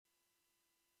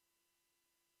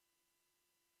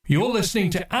You're listening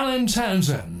to Alan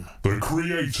Townsend, the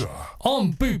creator,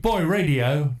 on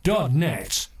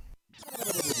bootboyradio.net.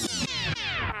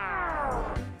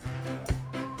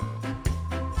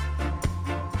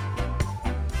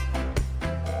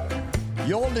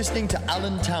 You're listening to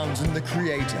Alan Townsend, the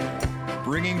creator,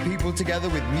 bringing people together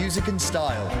with music and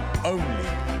style, only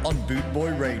on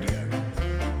Bootboy Radio.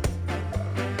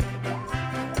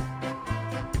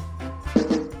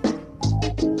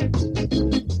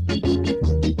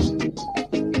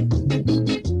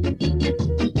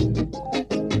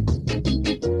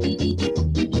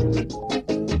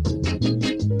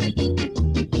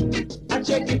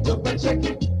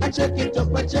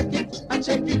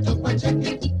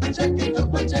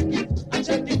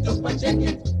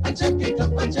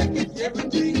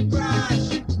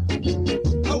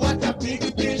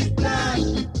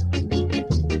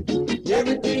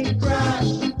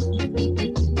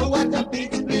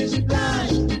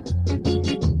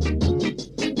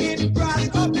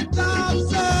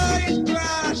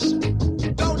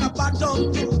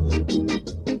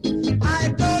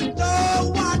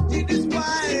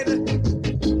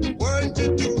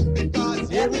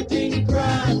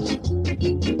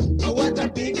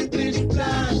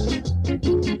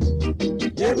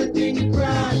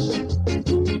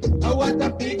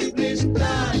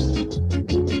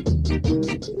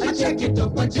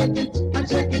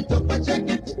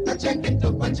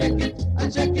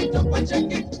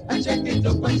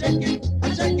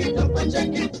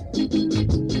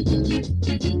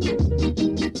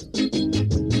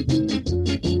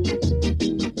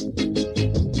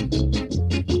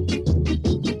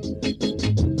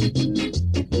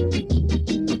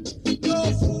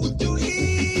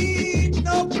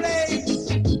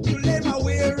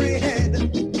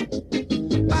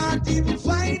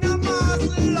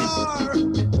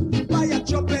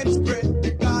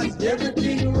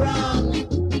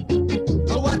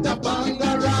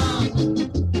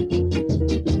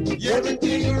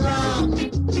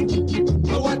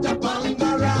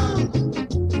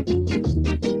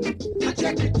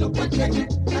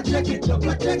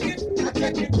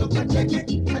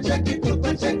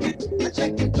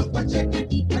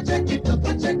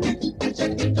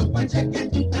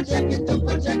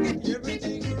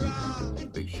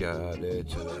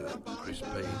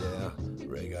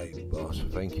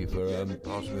 Thank you for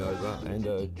passing me over, and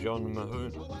John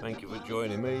Mahoon, thank you for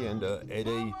joining me, and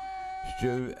Eddie,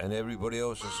 Stu, and everybody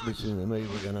else that's listening to me.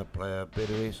 We're going to play a bit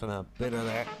of this and a bit of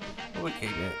that. We're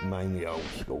keeping it mainly old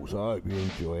school, so I hope you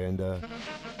enjoy, and yeah,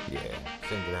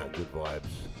 sending out good vibes.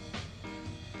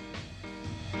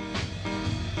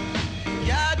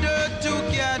 Gather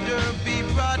together, be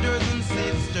brothers and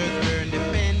sisters, we're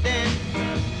independent.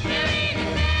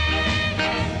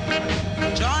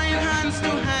 Join hands to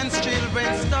hands,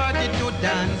 children started to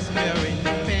dance, we're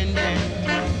independent.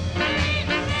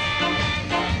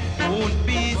 Won't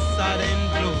be sudden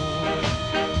blue.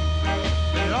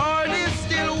 The Lord is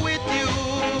still with you,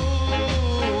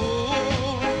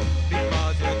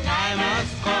 because your time has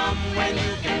come when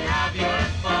you can have your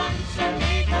fun, so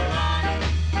make a run.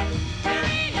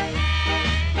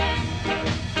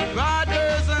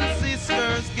 Brothers and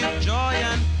sisters, give joy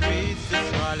and praise,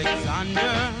 Sister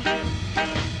Alexander.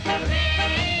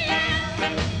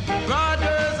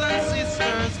 Brothers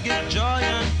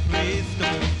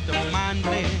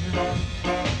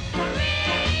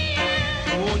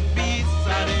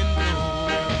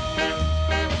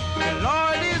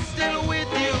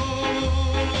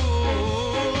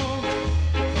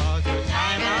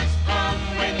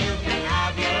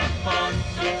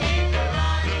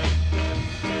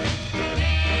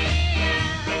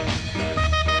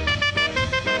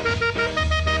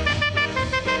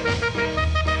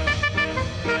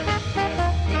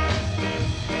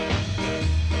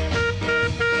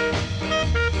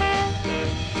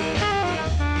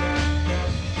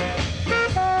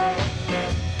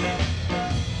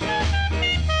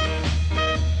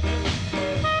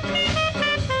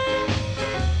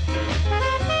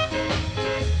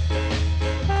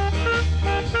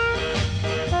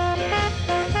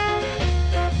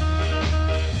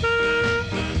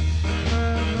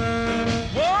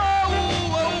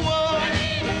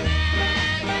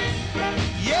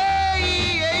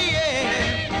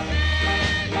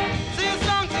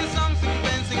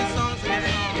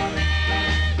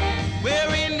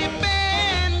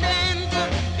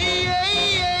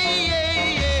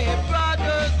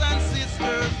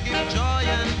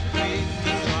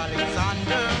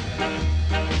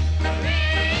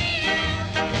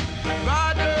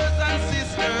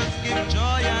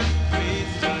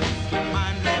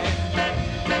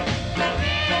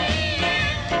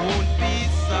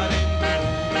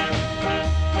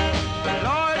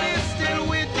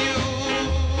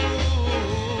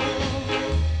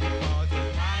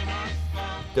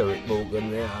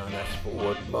and that's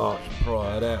Forward March.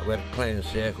 Prior to that, we had Clan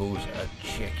Circles,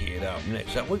 Check It Up.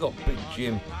 Next up, we got Big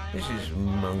Jim. This is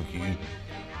Monkey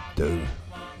Do.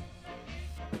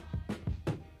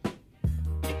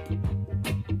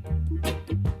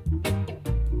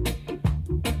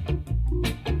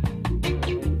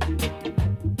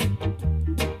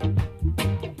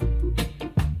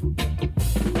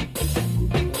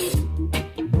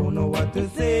 Don't know what to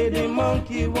say, the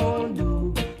monkey won't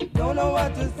do. Don't know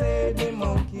what to say, the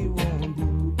monkey won't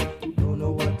do. Don't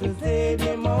know what to say,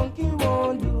 the monkey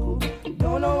won't do.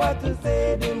 Don't know what to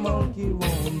say, the monkey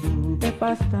won't do. If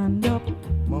I stand up,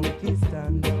 monkey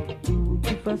stand up too.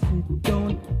 If I sit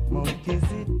down, monkey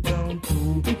sit down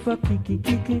too. If I kick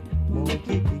it,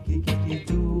 monkey kick it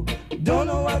too. Don't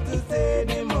know what to say,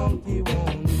 the monkey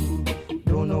won't do.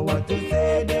 Don't know what to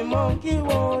say, the monkey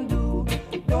won't do.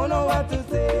 Don't know what to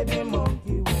say, the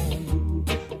monkey won't do.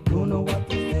 Don't know what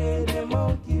to say, the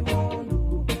monkey won't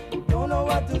do. Don't know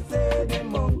what to say, the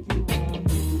monkey won't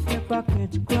do. If I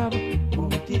catch crab,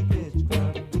 monkey catch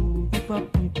crab too. If I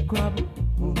pick crab,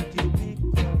 monkey pick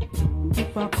crab too.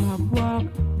 If I crab walk,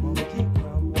 monkey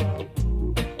crab walk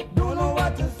too. Don't know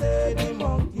what to say, the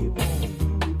monkey won't do.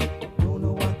 Don't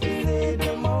know what to say,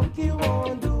 the monkey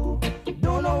won't do.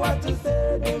 Don't know what to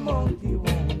say, the monkey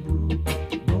won't do.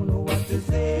 Don't know what to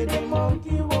say, the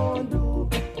monkey won't do.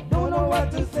 Don't know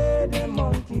what to say, the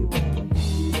monkey won't do.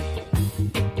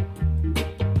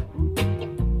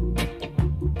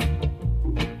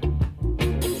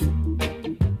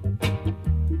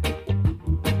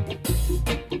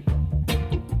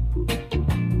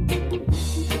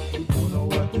 Don't know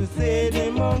what to say,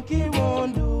 the monkey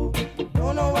won't do.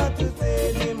 Don't know what to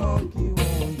say, the monkey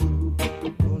won't do.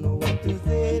 Don't know what to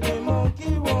say, the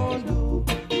monkey won't do.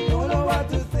 Don't know what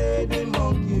to say, the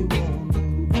monkey won't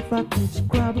do. If I catch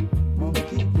crab,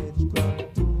 monkey catch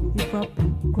crab too. If I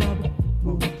pick crab,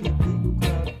 monkey pick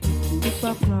crab too. If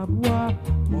I crab walk,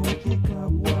 monkey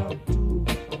crab walk too.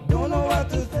 Don't know what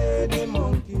to say, the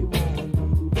monkey won't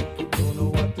do. Don't know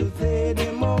what to say,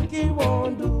 the monkey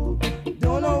won't do.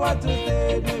 Don't know what to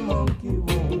say, the monkey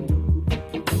won't do.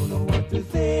 Don't know what to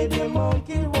say, the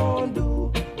monkey won't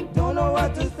do. Don't know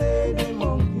what to say, the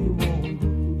monkey won't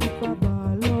do. If I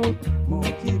ball out,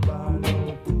 monkey ball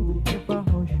out too. If I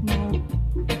hush mouth,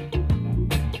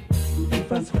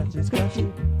 if I scratch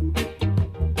it.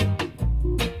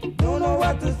 Don't know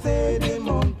what to say, the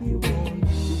monkey won't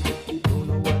do. Don't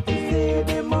know what to say,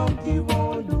 the monkey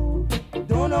won't do.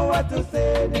 Don't know what to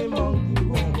say, the monkey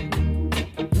won't do.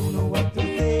 Don't know what to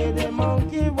say, the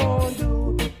monkey won't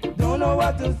do. Don't know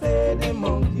what to say, the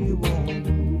monkey won't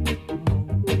do.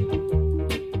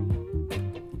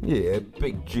 Yeah,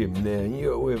 Big Jim there, and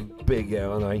you're with Big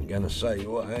Al, and I ain't gonna say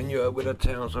what, and you're with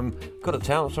got a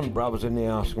Townsend brothers in the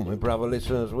house, got my brother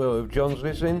listening as well. If John's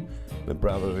listening, my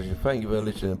brother's listening. Thank you for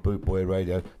listening to Boot Boy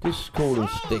Radio. This is called and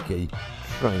Sticky,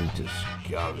 Train to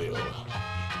Scoville.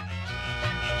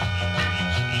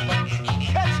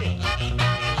 Catch it.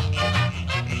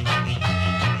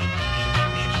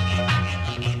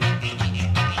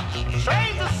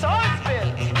 Train to Salisbury.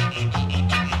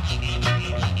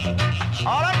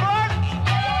 All aboard.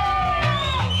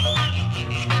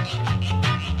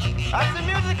 That's the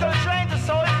musical train to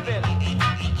Salisbury.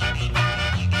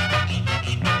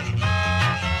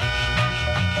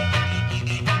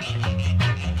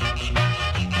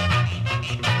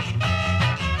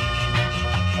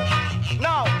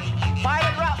 Now,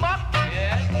 pilot rap back.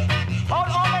 Yes.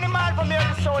 How many miles from here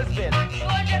to Salisbury?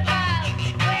 200 miles.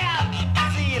 Where?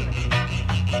 Seal.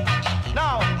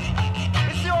 Now,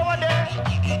 you see over there?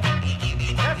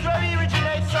 That's where we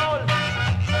originate soul.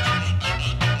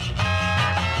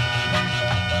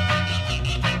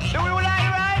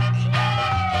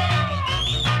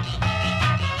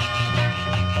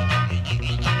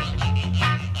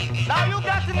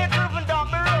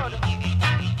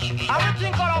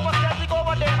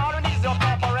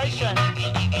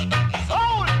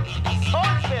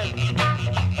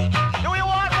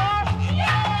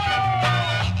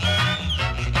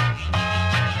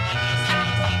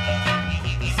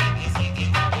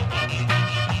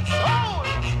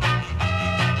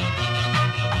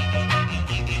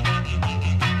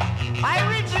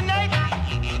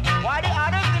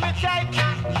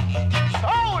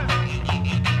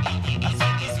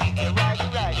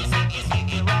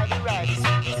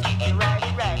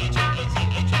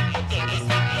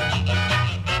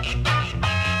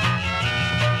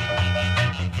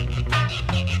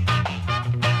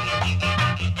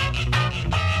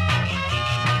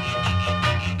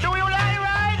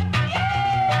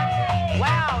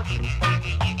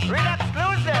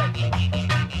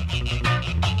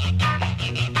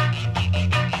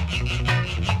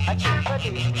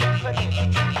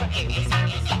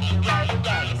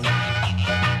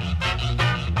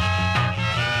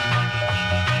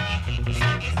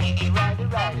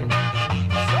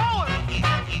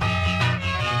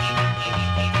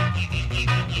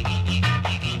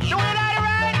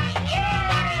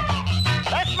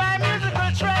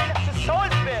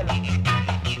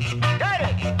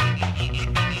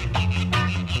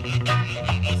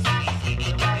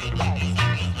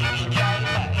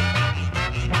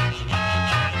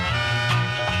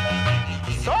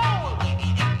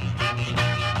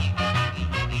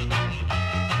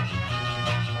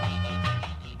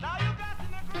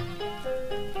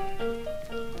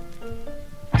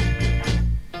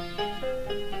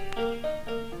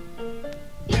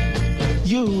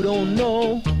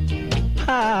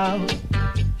 how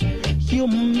you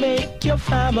make your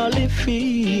family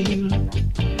feel,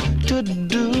 to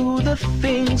do the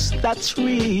things that's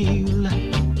real,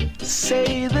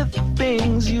 say the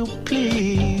things you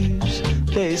please.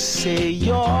 They say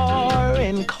you're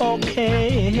in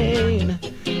cocaine,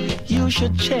 you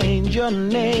should change your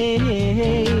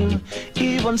name.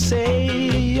 Even say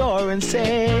you're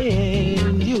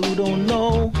insane. You don't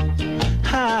know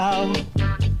how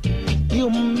you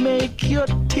make your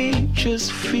teachers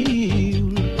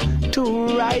feel, to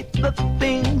write the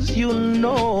things you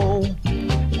know,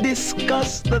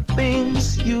 discuss the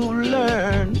things you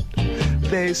learned.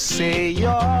 They say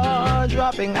you're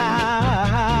dropping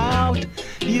out,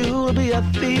 you'll be a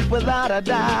thief without a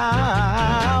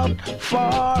doubt.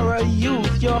 For a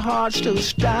youth, your heart's too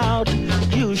stout.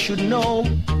 You should know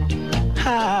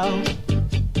how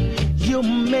you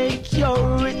make your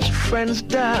rich friends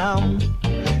down,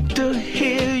 to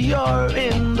hear you're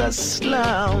in the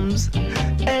slums,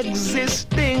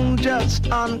 existing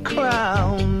just on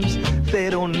crumbs. They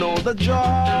don't know the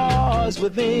joys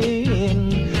within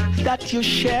that you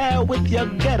share with your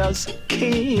ghetto's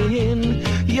kin.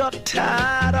 You're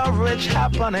tired of rich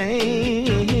happenings.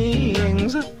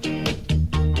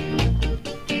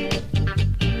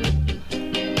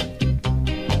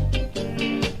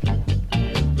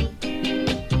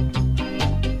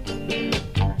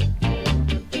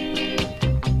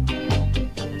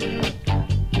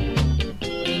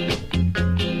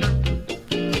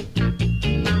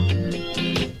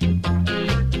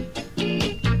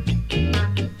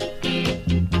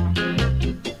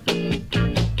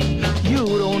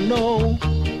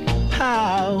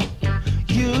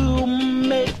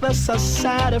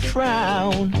 Society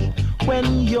frown when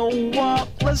you walk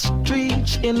the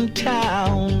streets in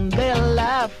town. They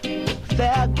laugh,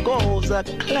 there goes a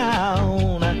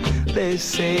clown. They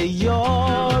say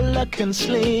you're looking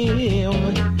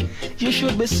slim, you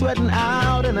should be sweating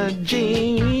out in a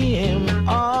gym.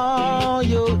 Oh,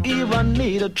 you even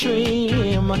need a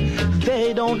trim.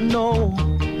 They don't know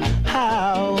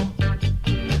how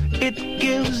it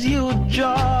gives you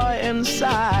joy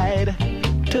inside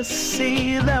to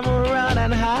see them run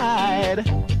and hide.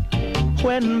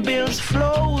 When bills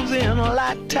flows in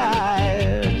like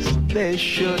tides, they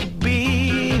should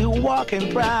be walking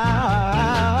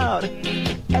proud,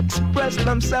 express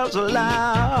themselves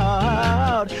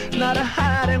aloud, not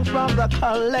hiding from the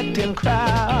collecting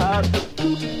crowd.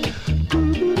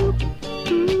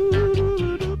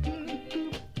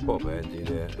 Bob Andy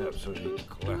there, absolutely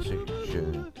classic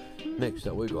tune. Next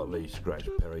up, we've got Lee Scratch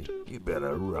Perry. You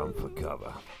better run for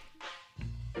cover.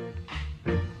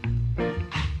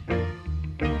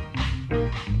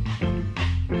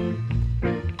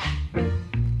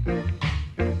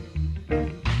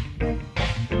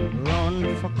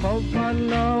 Run for cover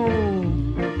now.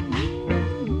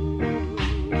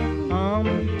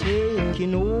 I'm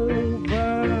taking over.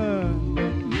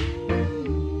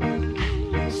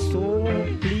 So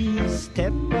please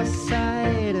step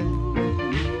aside,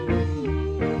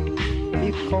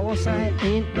 because I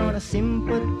ain't gonna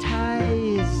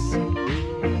sympathize.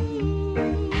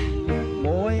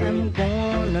 Boy, I'm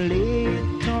gonna lay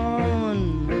it on.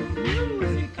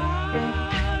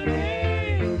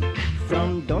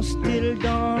 From dusk till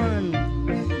dawn.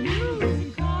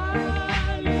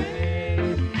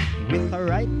 With a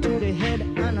right to the head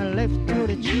and a left to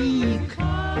the cheek.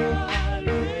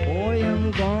 Boy,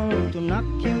 I'm going to knock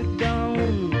you down.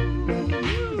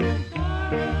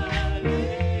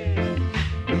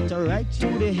 Right to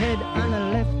the head and a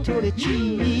left to the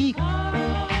cheek.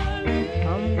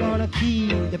 I'm gonna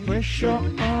keep the pressure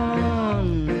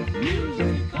on.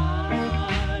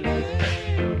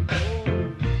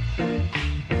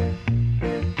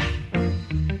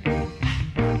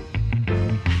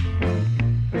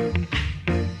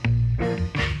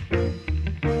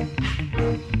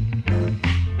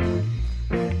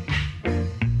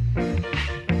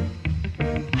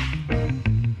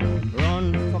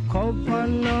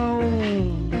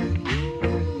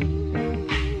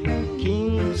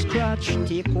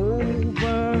 Take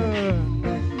over.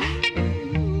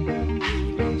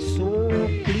 So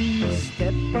please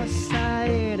step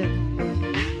aside,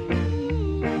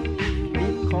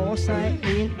 because I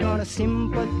ain't gonna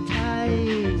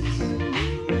sympathize.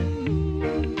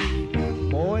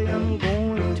 Boy, I'm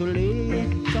going to lay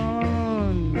it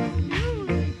on.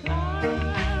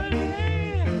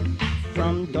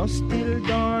 From dusk till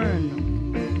dawn.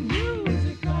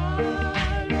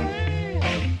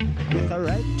 With a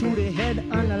right to the head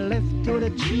and a left to the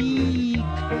cheek.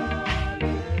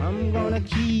 I'm gonna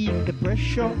keep the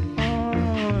pressure on.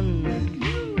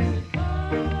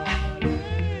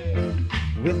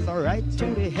 with a right to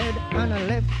the head and a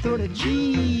left to the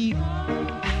G.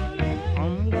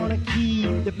 I'm gonna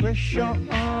keep the pressure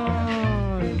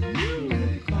on.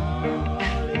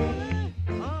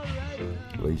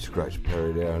 Lee Scratch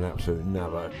Perry there, an absolute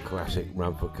another classic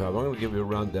run for cover. I'm going to give you a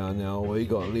rundown now. We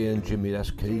got Lee and Jimmy,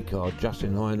 that's Key Card,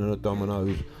 Justin Hine and the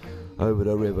Dominoes, Over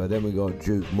the River. Then we got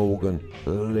Duke Morgan,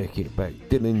 Lick It Back,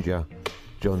 Dillinger,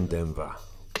 John Denver.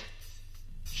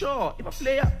 Sure, if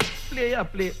I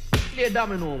play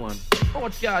domino, man. How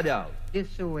much card out?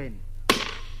 This to win.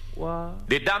 What?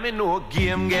 The domino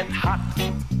game get hot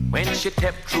when she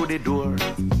stepped through the door.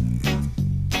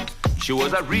 She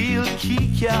was a real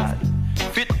key card,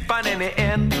 fit on any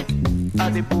end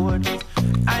of the board.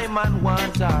 I man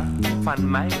want her on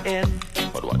my end,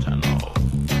 but what I know,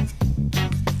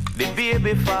 the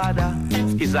baby father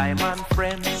is I man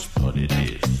friend. Study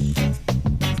this.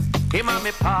 Him and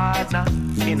me partner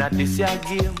in a this year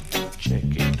game. Check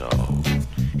it out.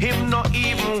 Him no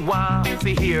even want to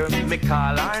hear me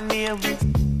call her name.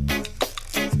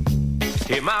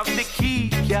 Him have the key,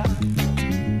 yeah.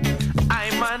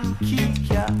 I man key,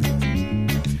 yeah.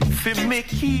 Fi me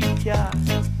key, yeah.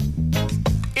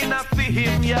 In a fi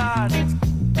him yard.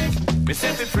 Me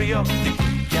say fi free up the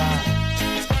key, yeah.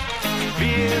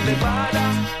 Baby father.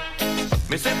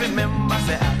 Me say fi member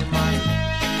say I man.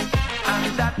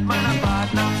 And that man a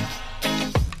partner.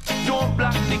 Don't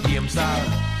block the game, sir.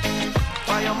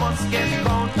 Why you must get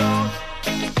count out.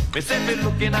 Me say be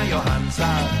looking at your hands,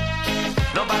 sir.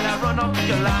 Nobody run up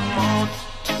your long mouth.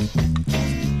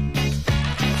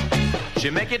 She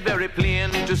make it very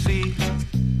plain to see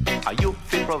how you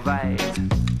fit provide.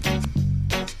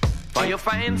 For you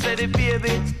find say the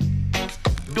baby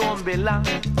don't belong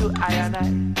to I and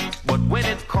I. But when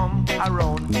it come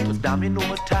around to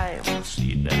domino time,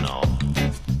 see them now.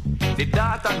 The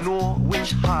daughter know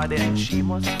which hardened she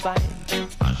must find.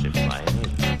 And she find it.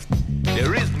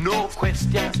 There is no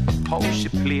question how she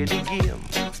play the game.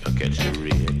 You catch she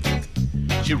read.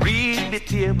 She read the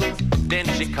table, then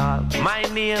she call my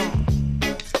name.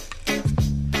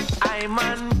 I'm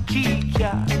on key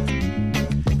card.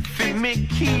 Fi me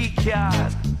key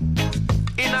card.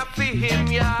 In a fi him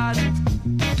yard.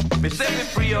 Me say me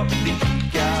free up the key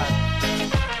card.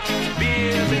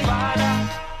 Baby father.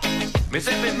 Me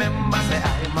say me member say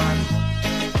I man.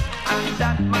 And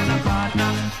that man a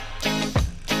partner.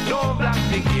 Don't block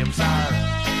the game, sir.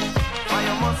 For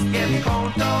you must get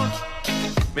count out.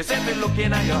 Me say me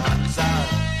looking at your hands, sir.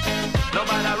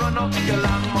 Nobody run up your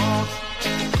long mouth.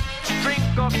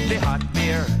 Drink up the hot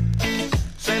beer.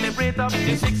 Celebrate up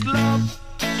the sixth love.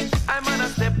 I'm on a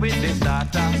step with this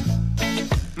daughter.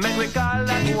 Make we call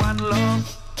that one love.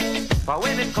 For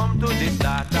when it come to this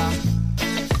daughter,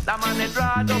 that man they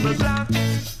draw double blank.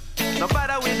 No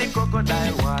bother with the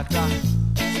crocodile water.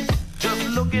 Just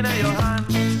looking at your hand.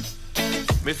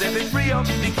 Me say me free up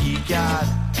the key card.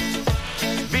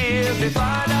 Baby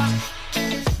father.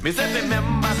 Me say me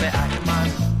member say I man.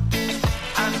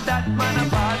 And that man a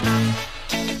partner.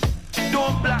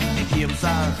 Don't block the game,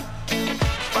 sir.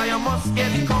 For you must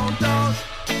get count out.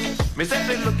 Me say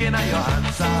me looking at your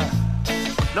hand, sir.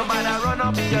 No matter run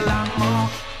up your long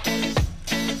mouth.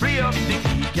 Free up the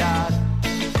key card.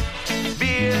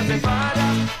 Baby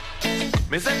father.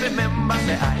 Me say me member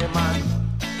say I man.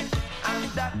 And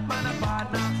that man a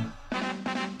partner.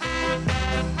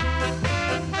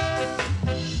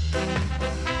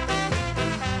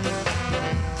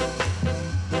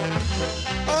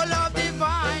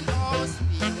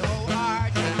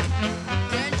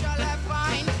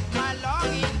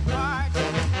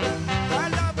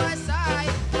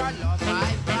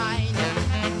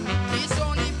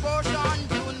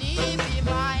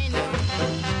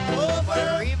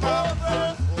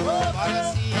 Over the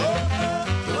sea,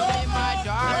 you be my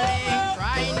darling.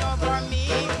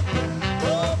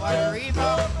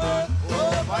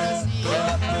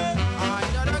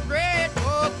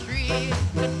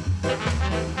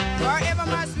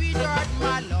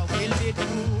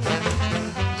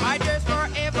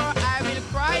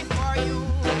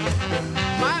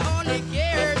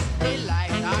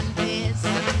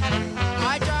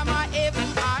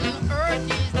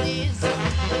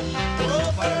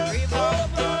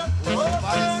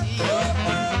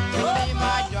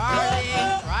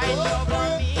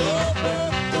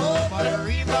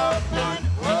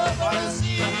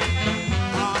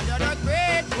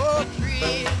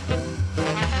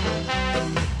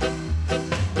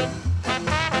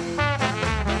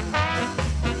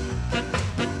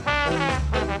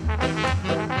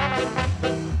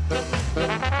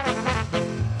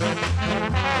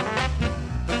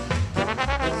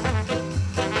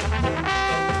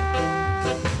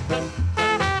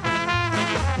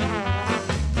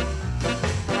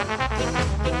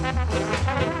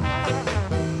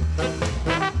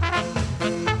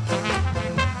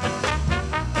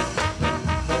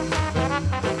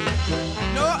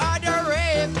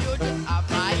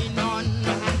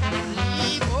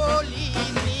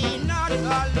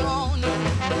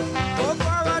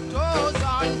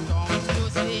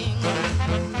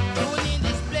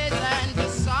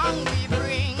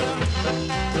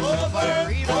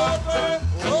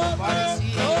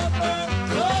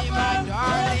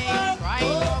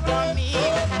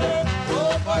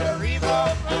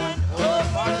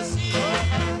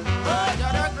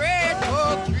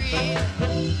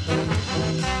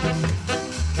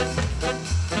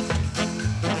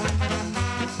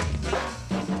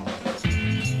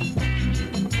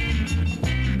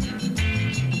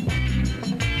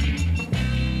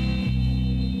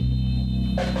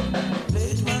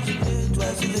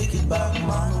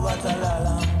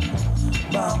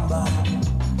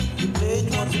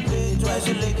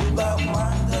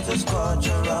 a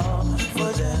scorcher off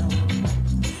for them.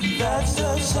 That's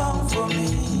a song for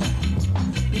me.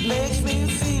 It makes me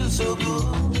feel so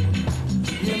good.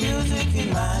 Your music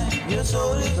in mine, your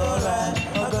soul is alright.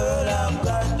 A girl I've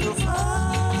got to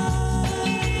find.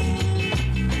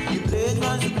 You play it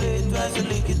once, you play it twice, you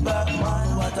lick it back,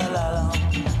 man. What a la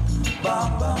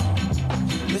bam bam.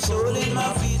 The soul in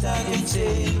my feet, I can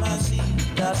say in my seat.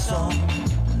 That song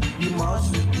you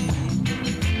must repeat.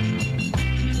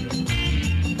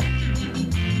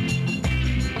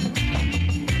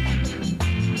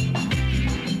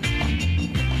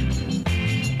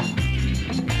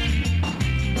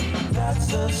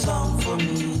 That's a song for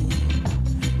me.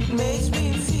 It makes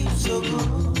me feel so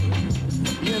good.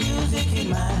 Your music in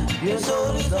mine, your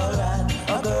soul is alright.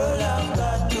 A girl I've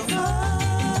got to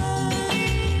find.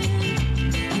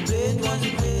 You play it once,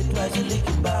 you play it twice, you lick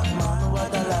it back, man.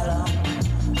 What a la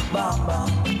bam bam.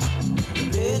 You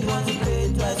play it once, you play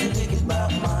it twice, you lick it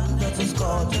back, man. That's a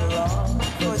scorcher off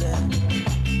for them.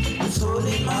 The soul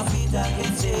in my feet, I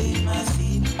can say in my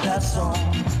seat. That song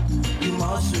you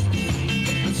must repeat.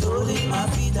 Soul in my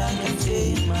feet, I can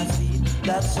say in my seat.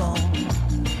 That song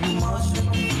you must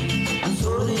repeat. The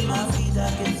soul in my feet, I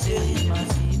can say in my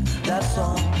seat. That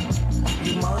song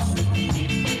you must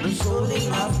repeat. The soul in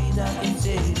my feet, I can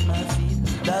say in my seat.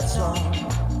 That song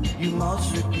you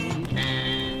must repeat.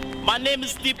 My name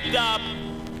is Tip Top,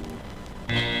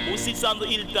 who sits on the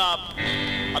hilltop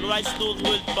and writes those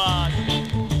world bars.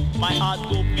 My heart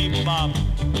go beep bop.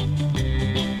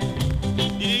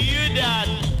 Did you hear that?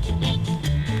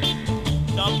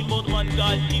 Talking about one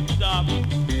guy, Tip Top,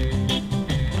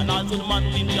 and also the man who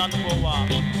lives on Power.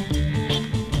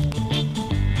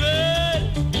 Girl,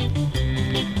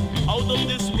 out of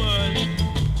this world,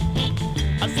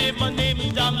 I say my name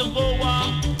is John Lavoa.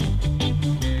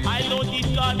 I don't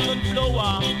eat cotton and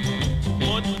flour,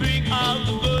 but bring all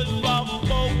the girls from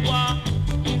Power.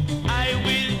 I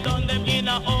will turn them in a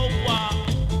hour.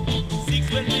 6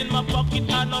 pence in my pocket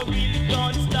and I really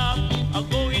don't stop. I'm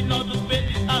going out to spend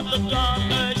it at the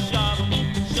corner shop.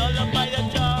 Shall I buy a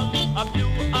job, a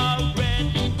blue or red?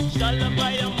 Shall I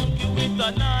buy a monkey with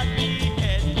a naughty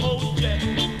head? Oh, Jet,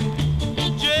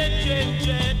 Jet, Jet,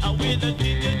 Jet, I will not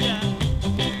take a jam.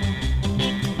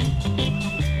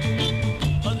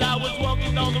 Cause I was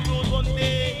walking down the road one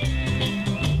day,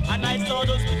 and I saw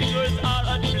those pretty girls all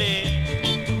at play.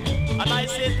 And I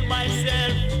said to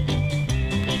myself,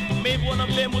 maybe one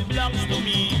of them would belong to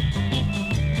me.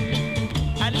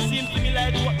 And it seemed to me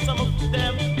like what some of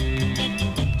them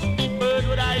heard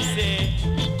what I say.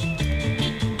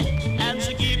 And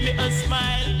she gave me a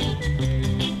smile,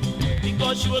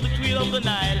 because she was the queen of the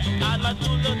Nile. And I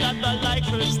told her that I like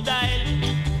her style,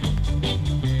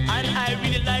 and I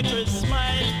really like her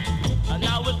smile. And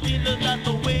I will tell her that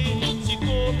the way she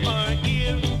comb her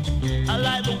ear, I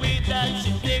like the way that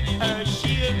she take her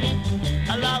shear,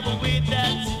 I like the way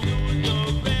that she do the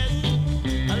rest,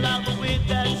 I like the way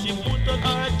that she put on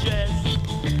her dress.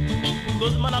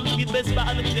 Cause man, I'm beat best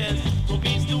by the test, from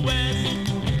east to west.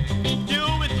 Do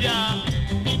it, yeah.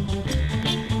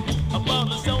 About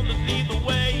the sound that lead the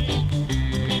way.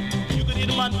 You can hear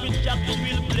the man Prince Jack to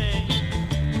really play.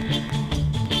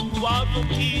 Wild from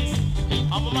peace,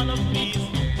 I'm a man of peace.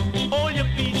 Hold your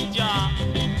peace, Jah.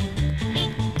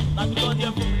 Not because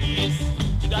you're from east,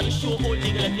 you gotta show all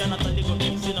nigga that you're not a nigga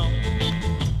peace, you know.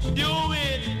 Do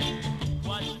it.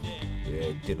 Watch that.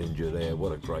 Yeah, Dillinger there.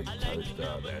 What a great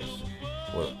toaster that's.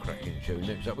 What a cracking tune.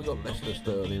 Next up, we've got Lester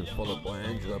Sterling, followed by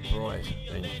Angela Price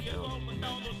and Count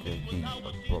Kiki. I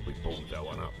probably pulled that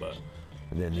one up, but.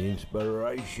 And then the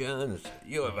Inspirations.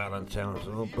 You have Alan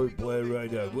Townsend on Bootboy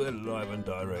Radio. We're live and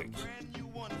direct.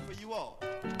 One for you all.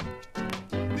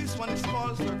 This one is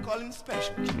called Sir Colin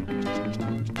Special.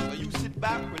 So you sit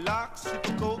back, relax, sip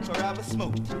a coke or have a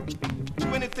smoke. Do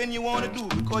anything you want to do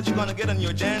because you're gonna get on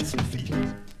your dancing feet.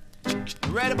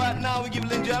 Right about now, we give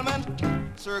ladies and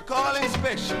gentlemen Sir Colin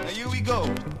Special. Now here we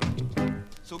go.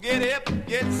 So get hip,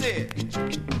 get set.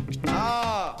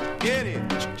 Get it.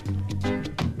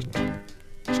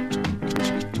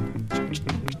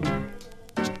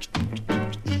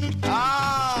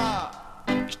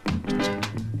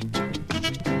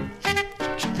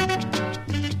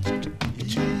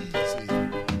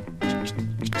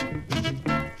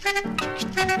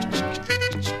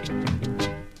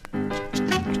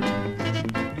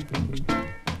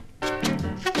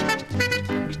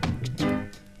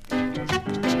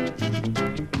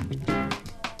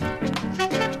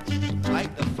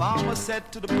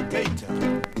 Said to the potato,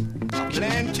 I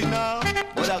plant you now,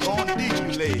 but I'm gonna dig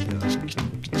you later.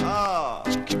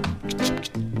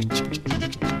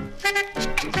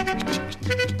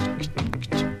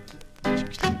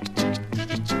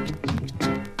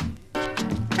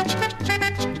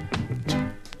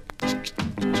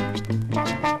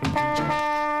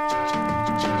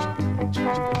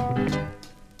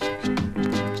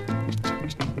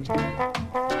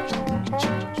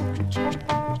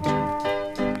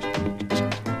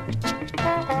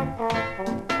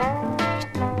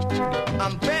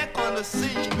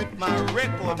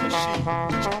 record machine.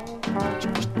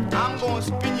 I'm gonna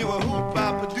spin you a hoop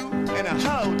by Purdue and a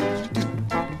how did you do?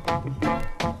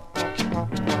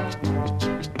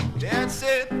 That's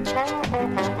it.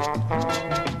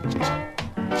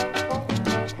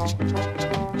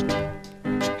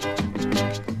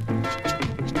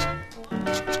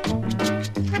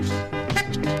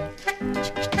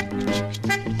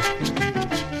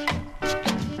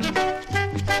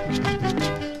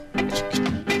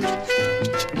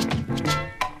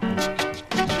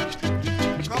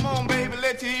 Come on, baby,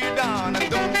 let's hear you down. And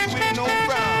don't give me no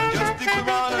frown. Just stick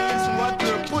around and listen what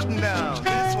they're putting down.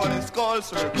 This one is called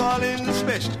Sir Colin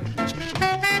Special.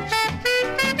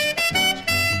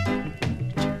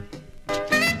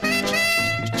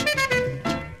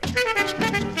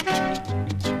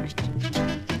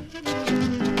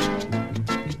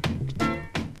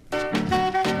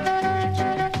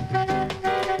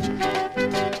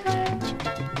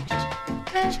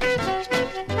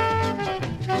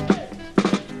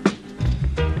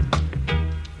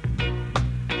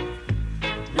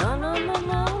 No, no, no,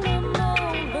 no, no, no,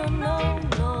 no, no,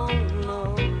 no, no.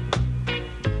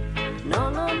 No,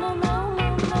 no, no, no, no,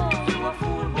 no, you a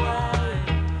fool, boy.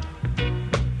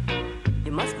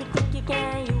 You must be think you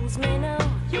can't use me now.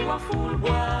 You a fool,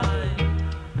 boy.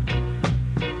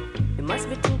 You must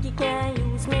be think you can't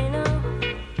use me now.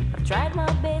 I've tried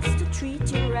my best to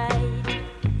treat you right.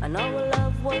 I know our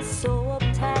love was so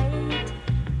uptight,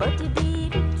 but you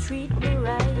didn't treat me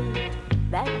right.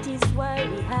 That is why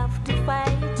we have to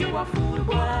fight. You a fool,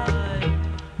 boy.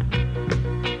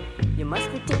 You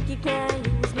must be think you can't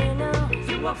use me now.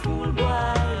 You a fool,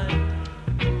 boy.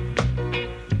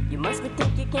 You must be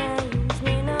think you can't use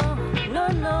me now. No,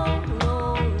 no,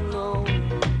 no, no.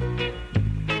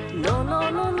 No, no,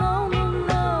 no, no, no,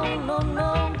 no, no, no,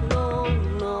 no,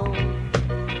 no.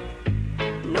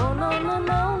 No, no, no,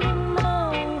 no, no,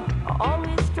 no. I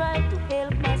always try to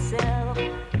help myself,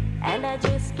 and I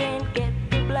just can't get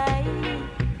the blame.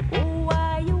 Oh,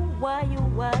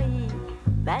 why,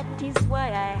 that is why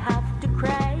I have to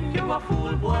cry. You a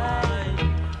fool, boy.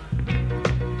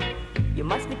 You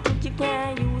must be think you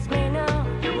can't use me now.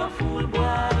 You a fool,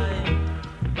 boy.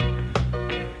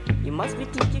 You must be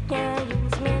think you can't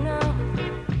use me now.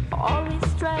 I always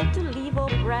try to live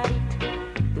upright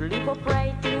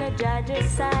in a judge's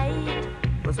sight.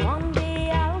 'Cause one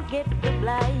day I'll get the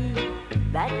blight.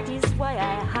 That is why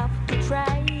I have to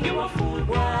try. You a fool,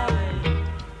 boy.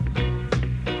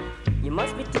 You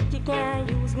must be think you can't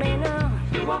use me now.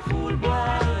 You a fool,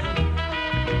 boy.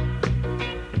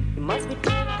 You must be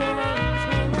think you can't use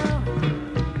me now.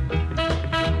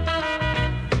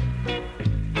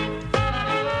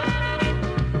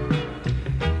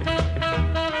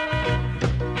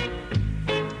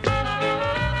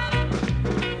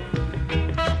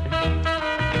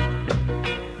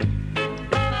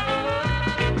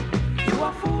 You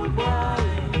a fool, boy.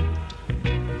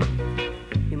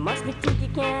 You must be think you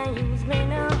can't use me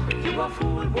now. You a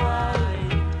fool, boy.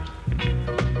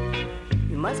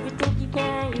 You must be think you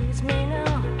can't use me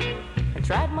now. I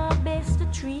tried my best to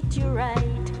treat you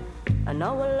right. I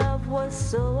know our love was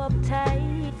so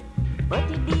uptight, but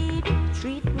you didn't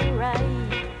treat me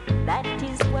right. That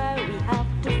is why we have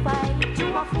to fight.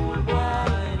 You a fool,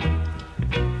 boy.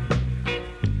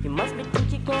 You must be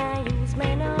think you can't use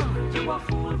me now. You a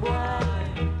fool, boy.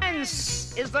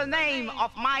 Prince is the name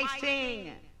of my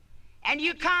thing, and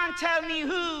you can't tell me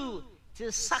who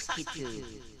to suck it to.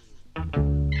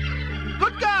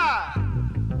 Good God!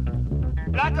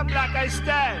 Black and black I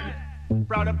stand,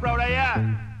 proud and proud I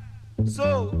am. So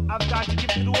I've got to give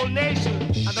to the whole nation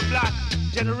and the black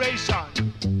generation.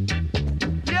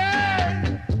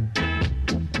 Yeah!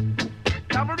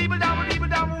 Double deeper,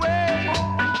 way.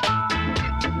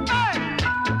 Hey!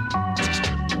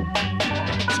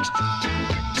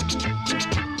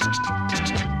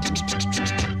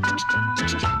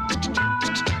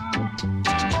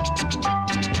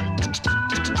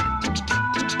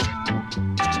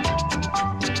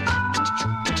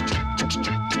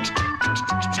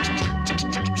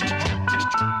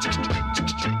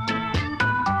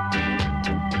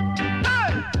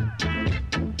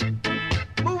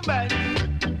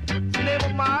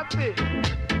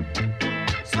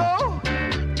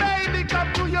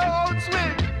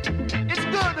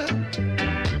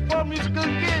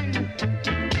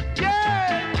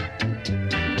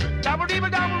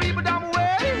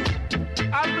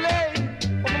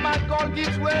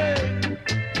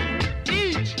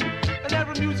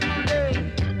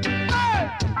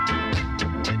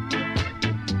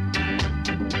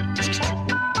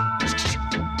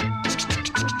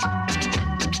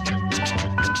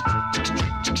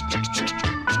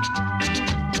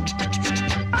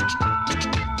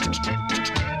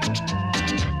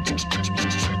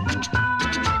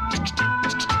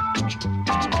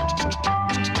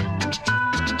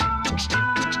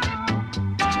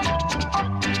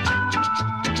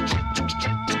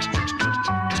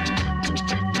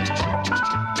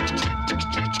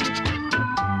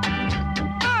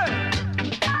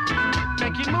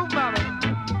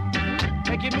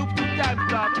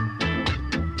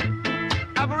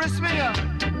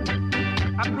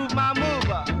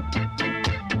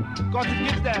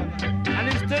 Breeze them and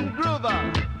Instant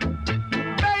Groover.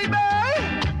 Baby,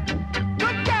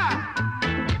 good guy.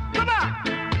 Come on.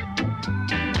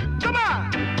 Come on.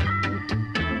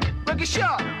 Break it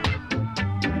short.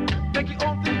 Make it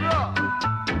own thing grow.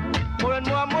 More and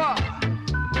more and more.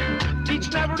 Each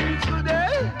and every beautiful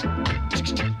day.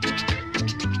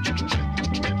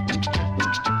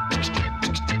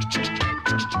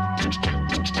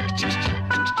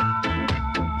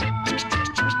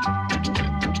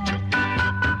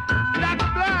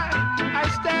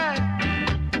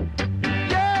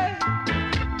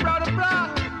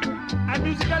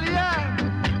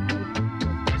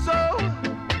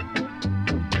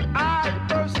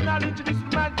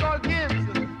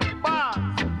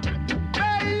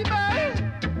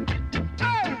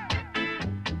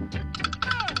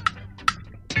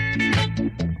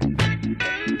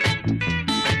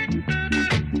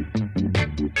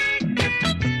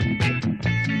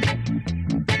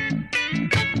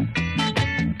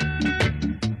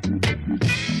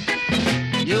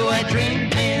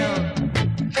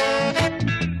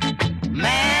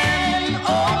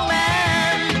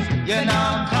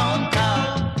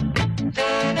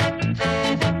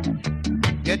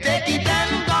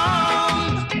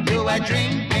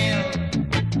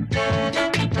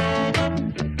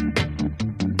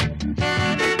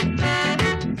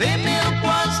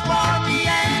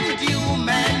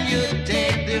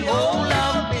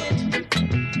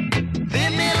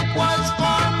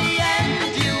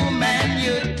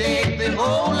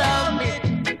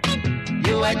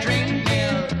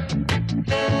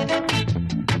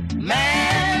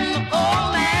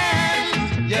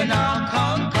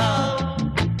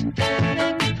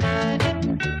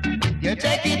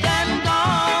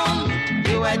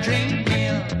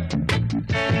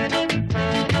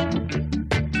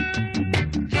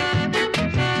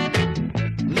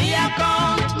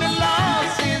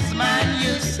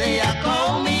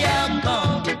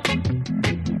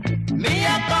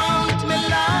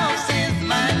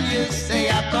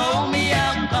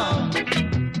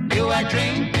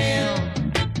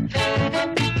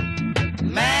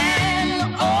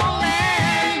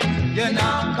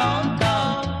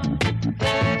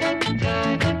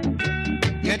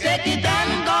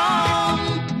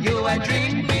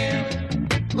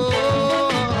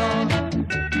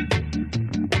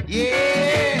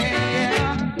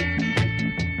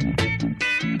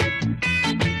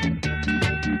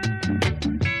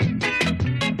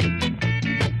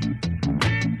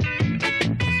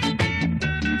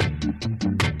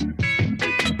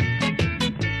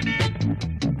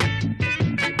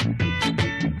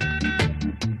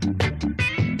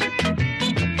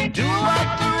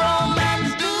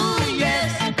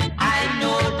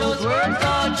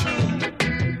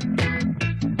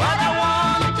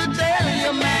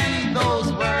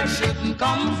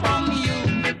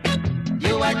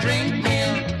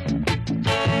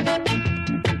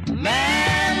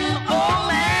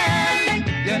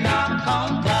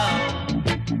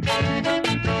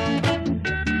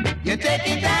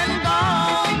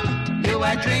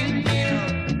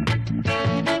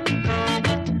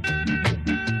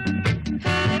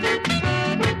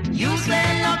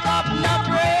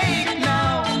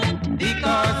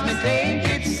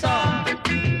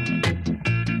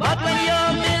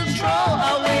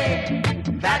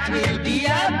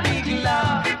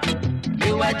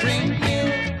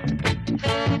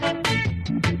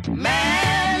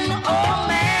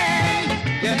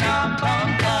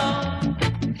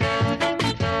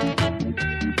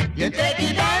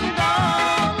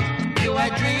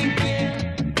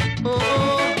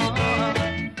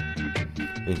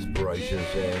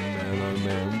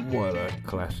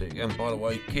 And by the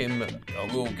way, Kim,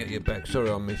 I will get you back. Sorry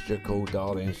I missed your call,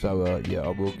 darling. So, yeah, I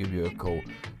will give you a call.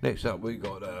 Next up, we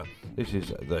got, this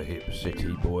is the Hip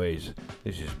City Boys.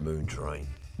 This is Moon Train.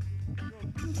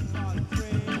 This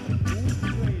train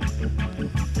is leaving a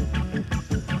line.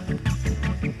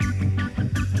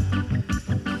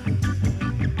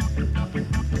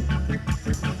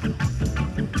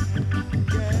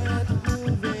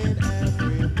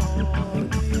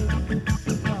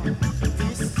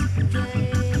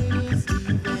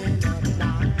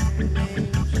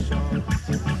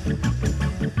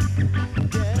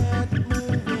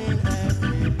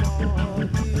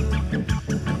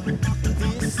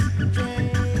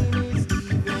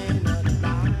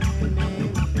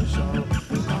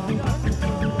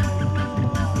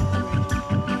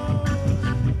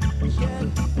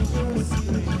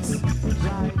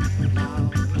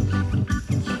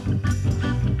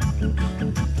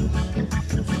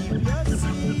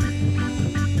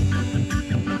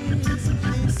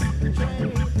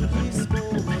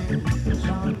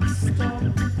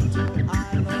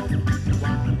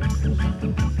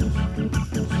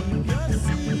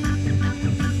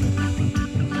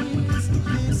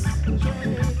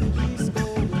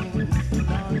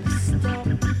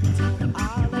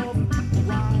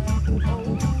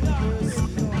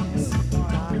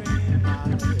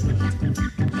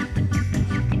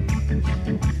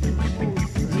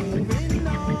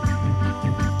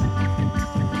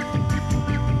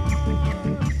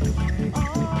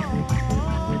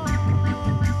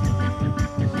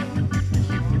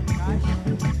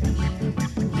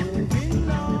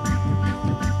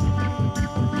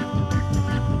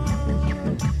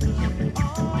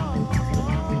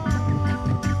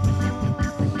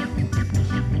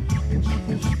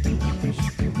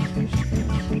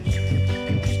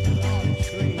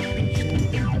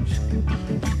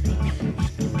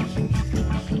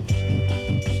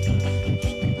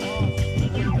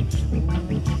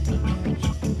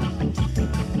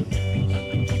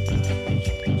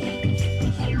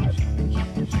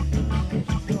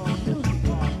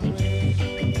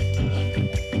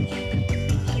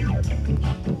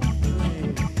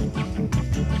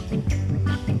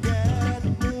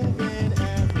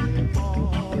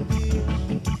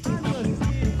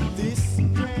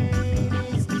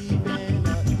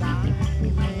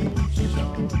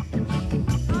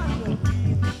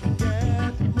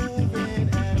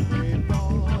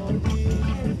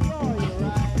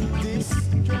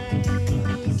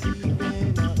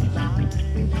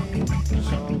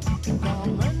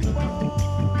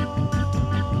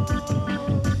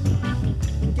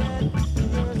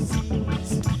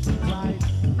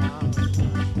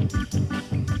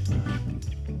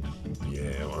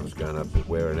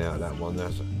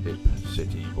 That's a hip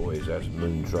city boys. That's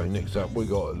Moon Train. Next up, we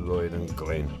got Lloyd and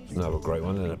Glenn. It's another great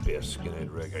one, and a bit of skinhead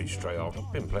reggae straight off.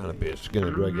 I've been playing a bit of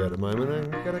skinhead reggae at the moment,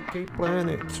 and I'm gonna keep playing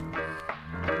it.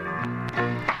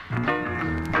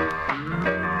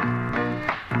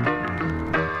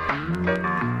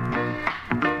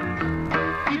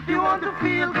 If you want to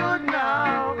feel good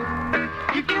now,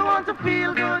 if you want to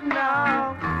feel good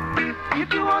now,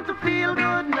 if you want to feel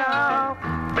good now,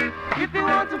 if you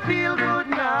want to feel good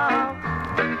now,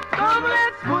 come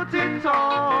let's put it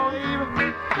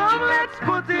on, come let's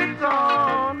put it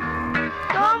on,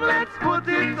 come let's put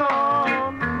it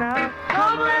on now,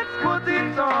 come let's put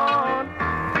it on,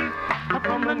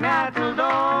 from the night till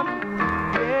dawn,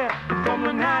 yeah, from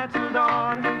the night till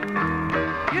dawn.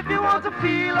 If you want to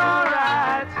feel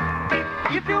alright,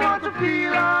 if you want to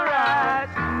feel alright,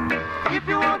 if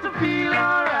you want to feel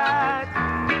alright,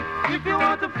 if you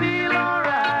want to feel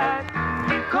alright,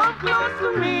 come close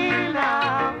to me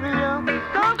now,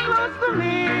 come close to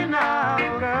me now,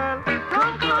 girl,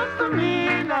 come close to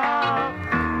me now,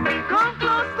 come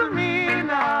close to me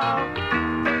now.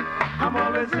 I'm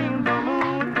always in the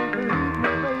mood,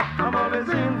 I'm always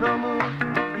in the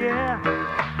mood, yeah.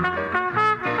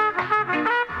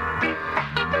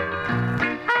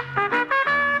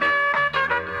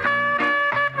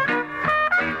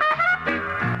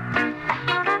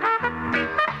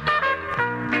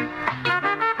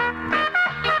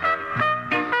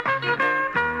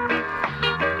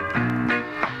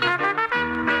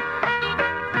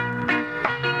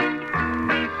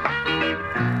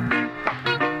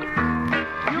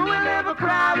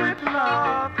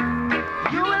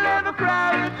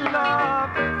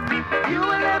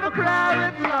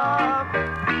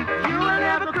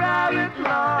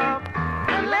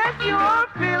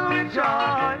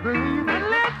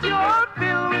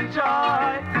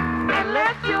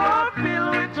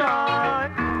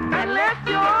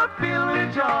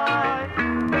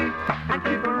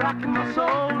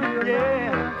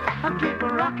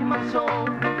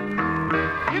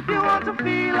 If you want to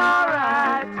feel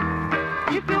alright,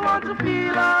 if you want to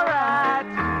feel alright,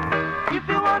 if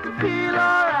you want to feel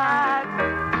alright,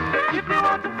 if you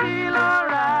want to feel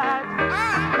alright,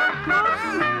 come close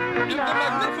to me now.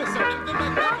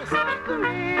 Come close to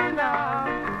me now.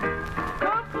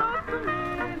 Come close to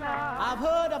me now. I've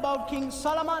heard about King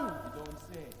Solomon.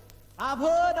 I've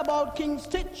heard about King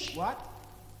Stitch. What?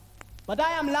 But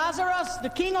I am Lazarus, the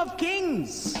King of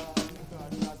Kings.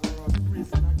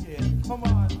 Come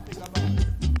on, think about it.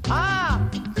 Ah,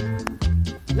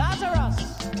 Lazarus,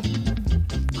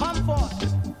 come forth.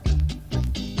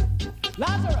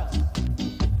 Lazarus,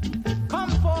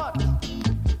 come forth.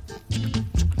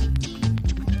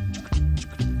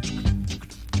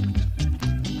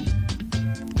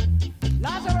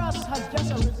 Lazarus has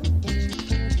just arisen.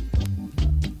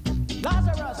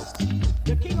 Lazarus,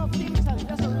 the King of Kings has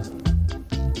just arisen.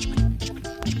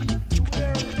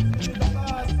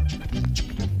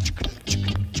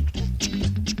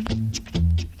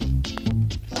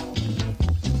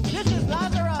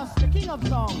 Of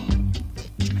song.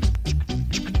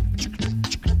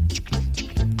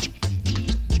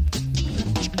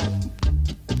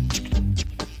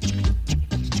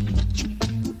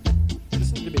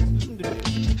 Listen to the bass, listen to the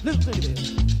bass, listen to the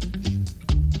bass.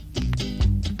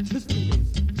 Listen to the bass.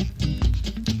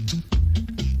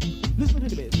 Listen to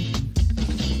the bass.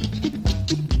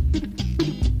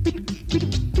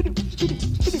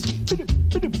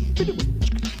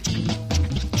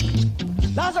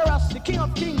 Lazarus, the King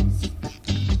of Kings,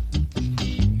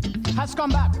 has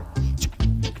come back.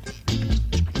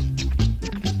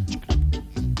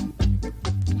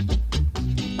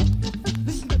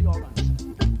 Listen to the organ.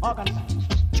 Organ sound.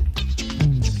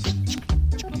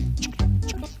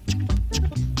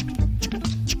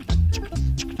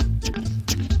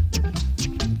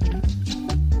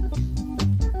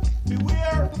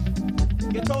 Beware,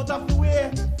 get out of the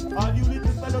way. All you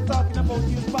little fellow talking about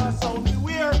his past sound.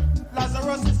 Beware,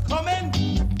 Lazarus is coming.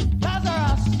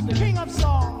 Lazarus, the King of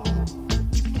Song.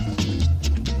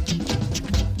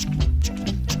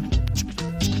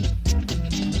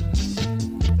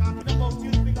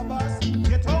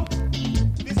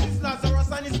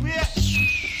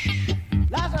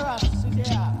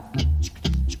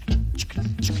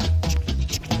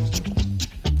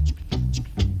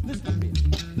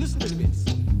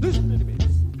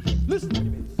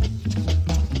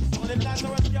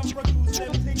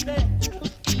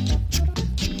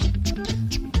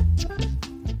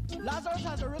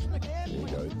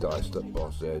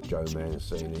 There, Joe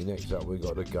Mancini. Next up, we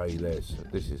got the Gay Les.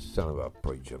 This is Son of a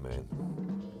Preacher Man.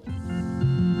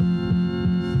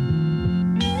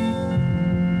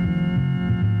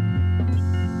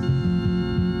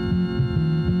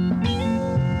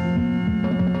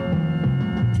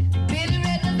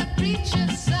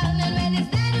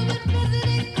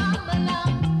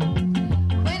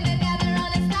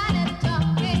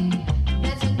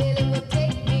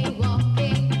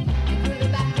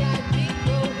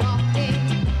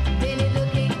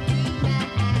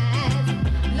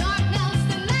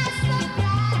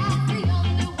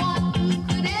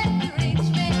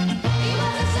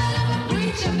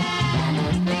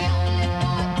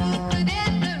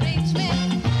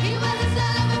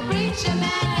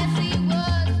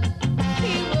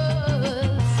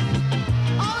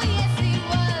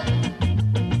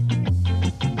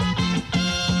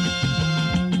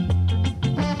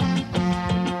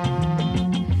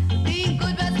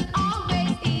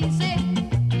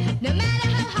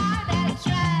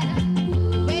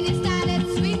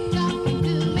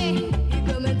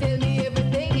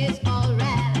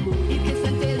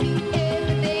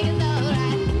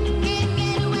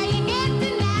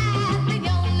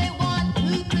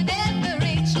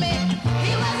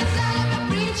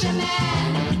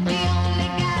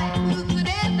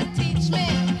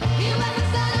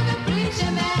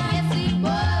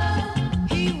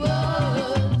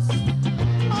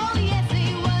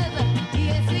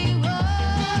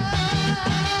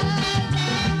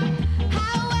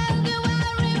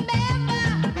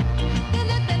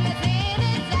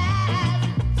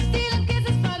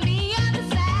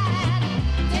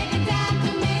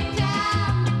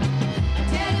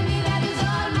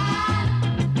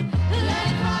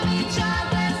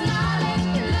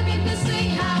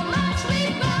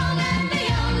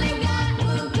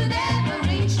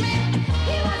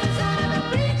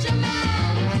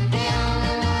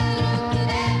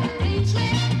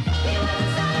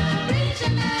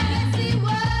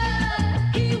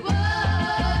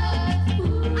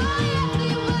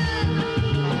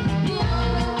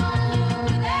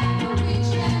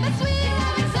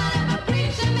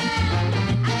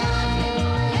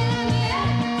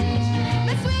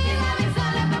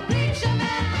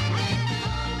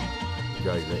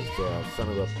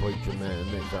 Culture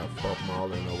Man, next up Bob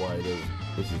Marley and the Wailers.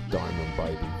 This is Diamond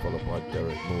Baby, followed by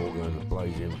Derek Morgan,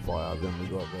 Blazing Fire. Then we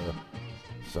got the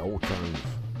Soul Tones.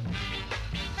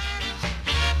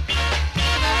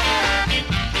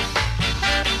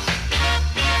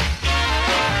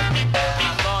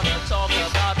 I'm gonna talk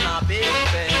about my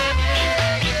baby.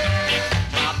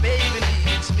 My baby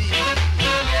needs me.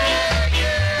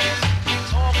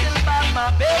 Talking about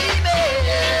my baby.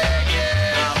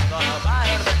 I'm gonna buy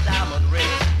her a diamond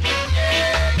ring.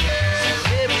 So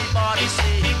everybody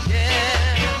say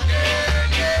yeah.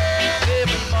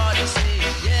 Everybody say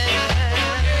yeah.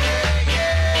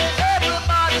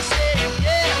 Everybody say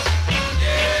yeah.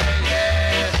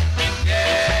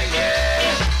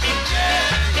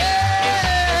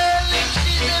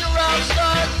 She's in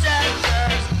rockstar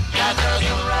dancers, dancers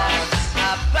and rocks. A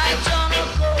patch on her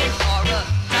coat or a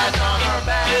tat on her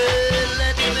back.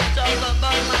 Let me talk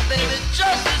about my baby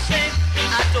just the same.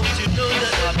 I told you know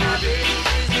that my baby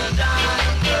is a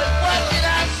diamond girl. What did I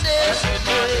say? I said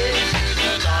my baby is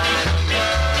a diamond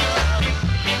girl.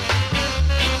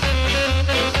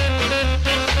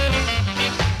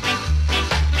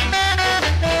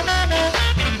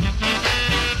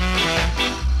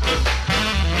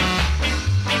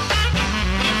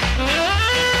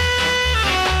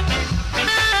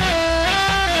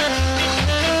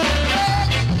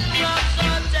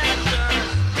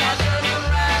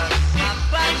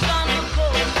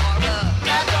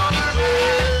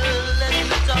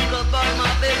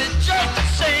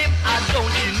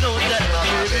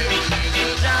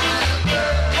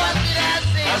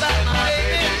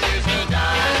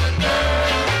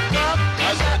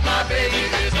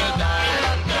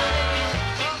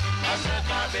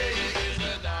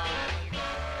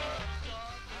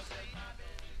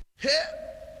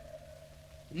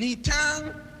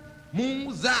 Nitang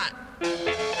Muzat.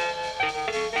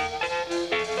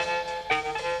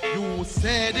 You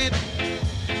said it,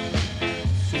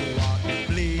 so are the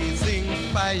blazing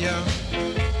fire.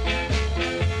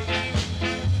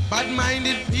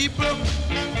 Bad-minded people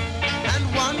and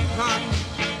one hand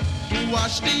to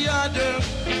wash the other.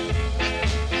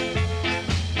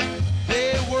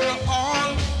 They were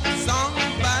all sung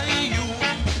by you,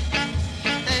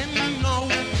 and now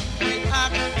we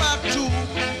act back to.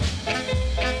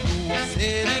 You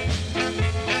said it,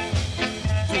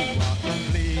 so are the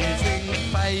blazing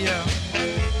fire.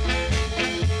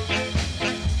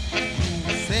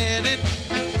 You said it,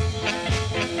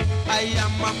 I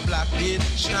am a blackhead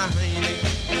shining.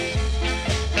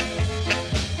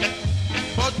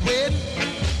 But when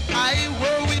I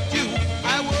were with you, I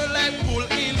were like bull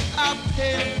in a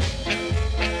pen.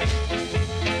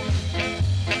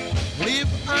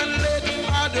 Live and let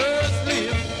others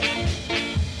live,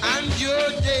 and your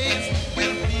days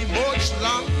will be much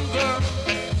longer.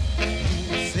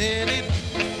 You said it,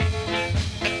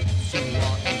 so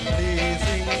are the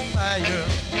blazing fire.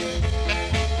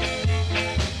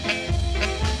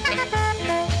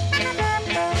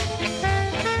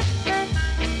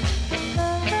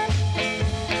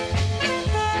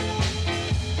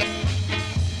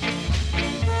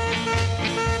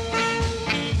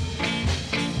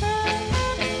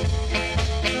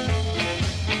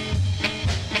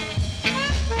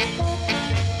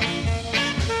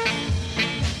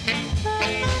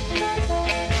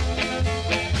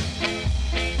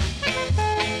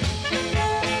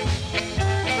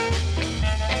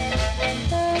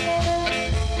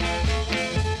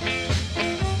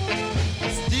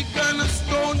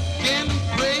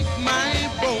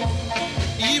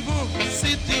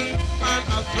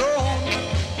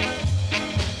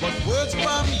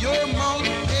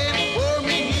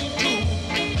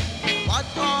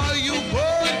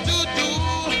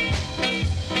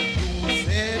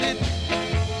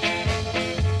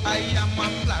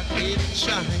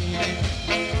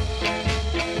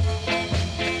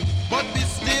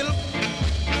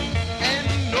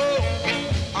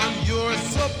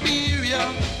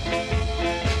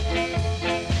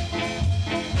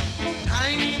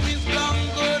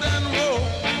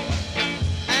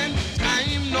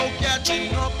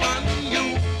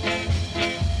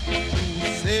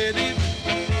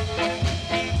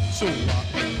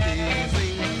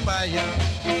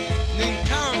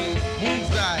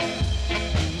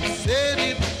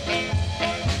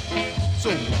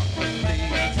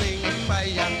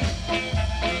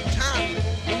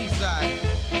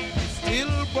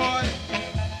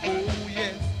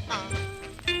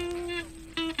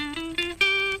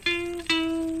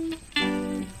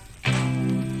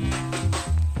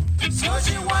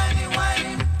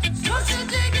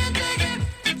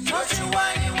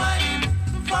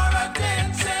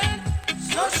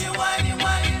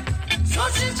 So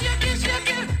she shake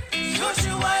it,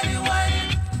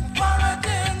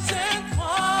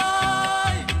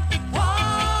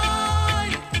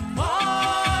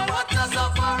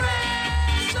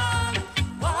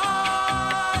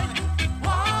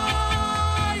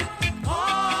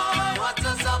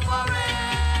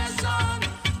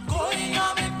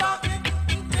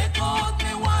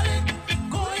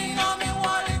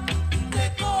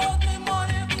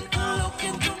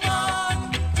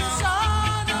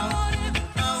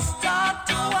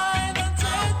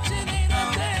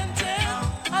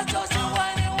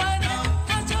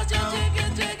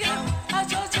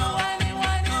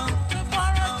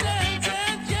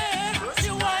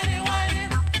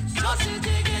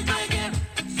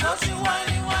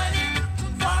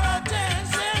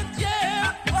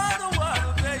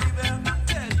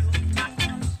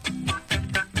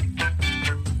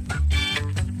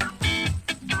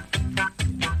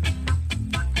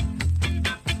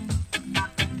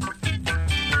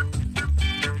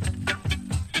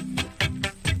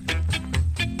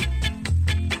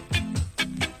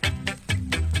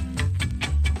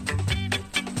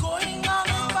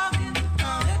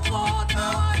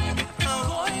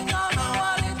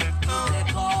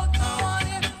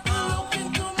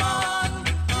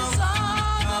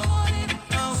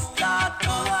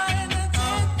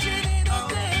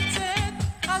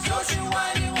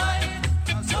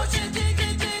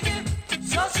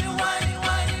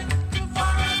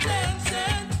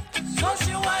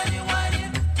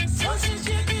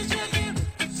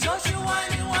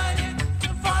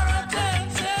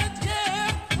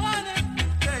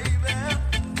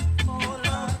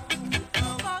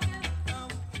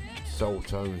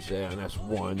 tones there, and that's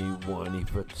Whiny Whiny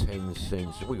for 10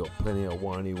 cents. We got plenty of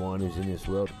whiny whinies in this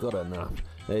world, got enough.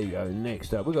 There you go.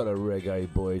 Next up, we got the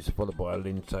Reggae Boys, followed by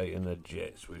Lynn Tate and the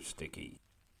Jets with Sticky.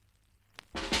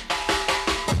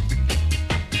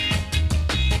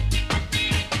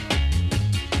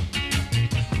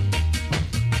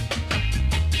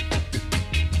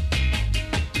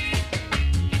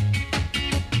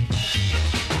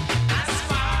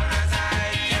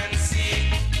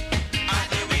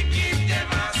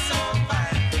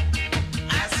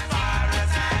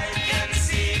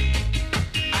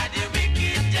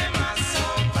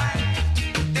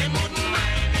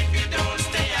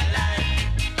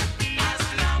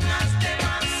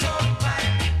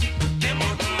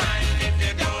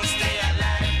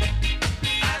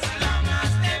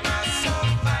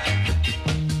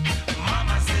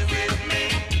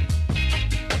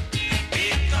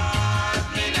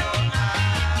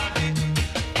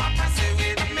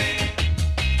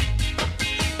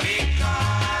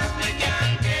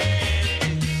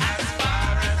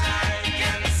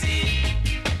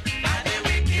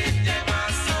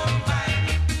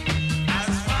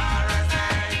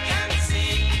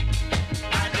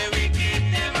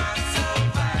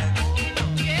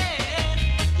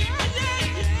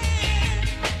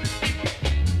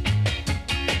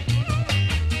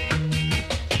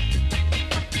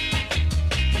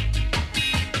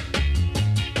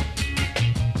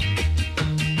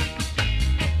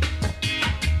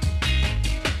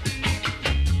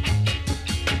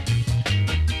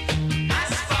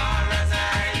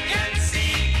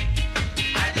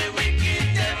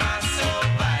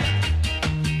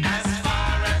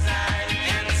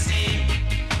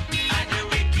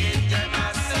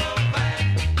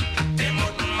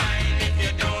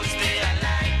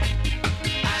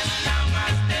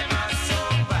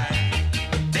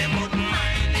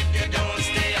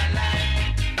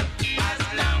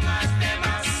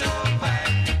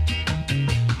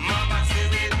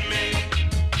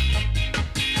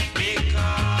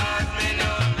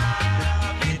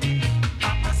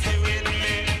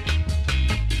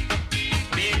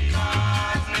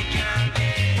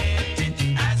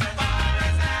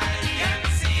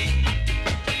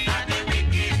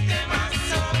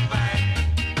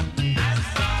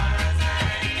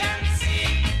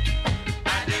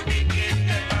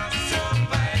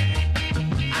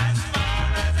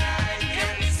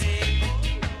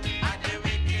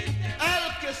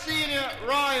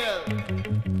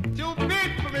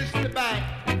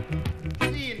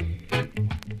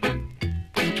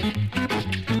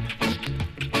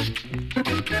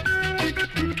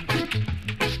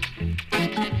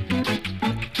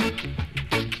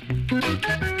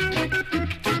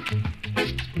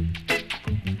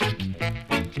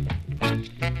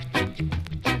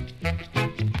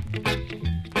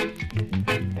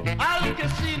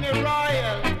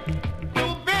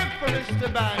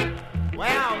 Mr. Bank.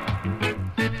 Wow.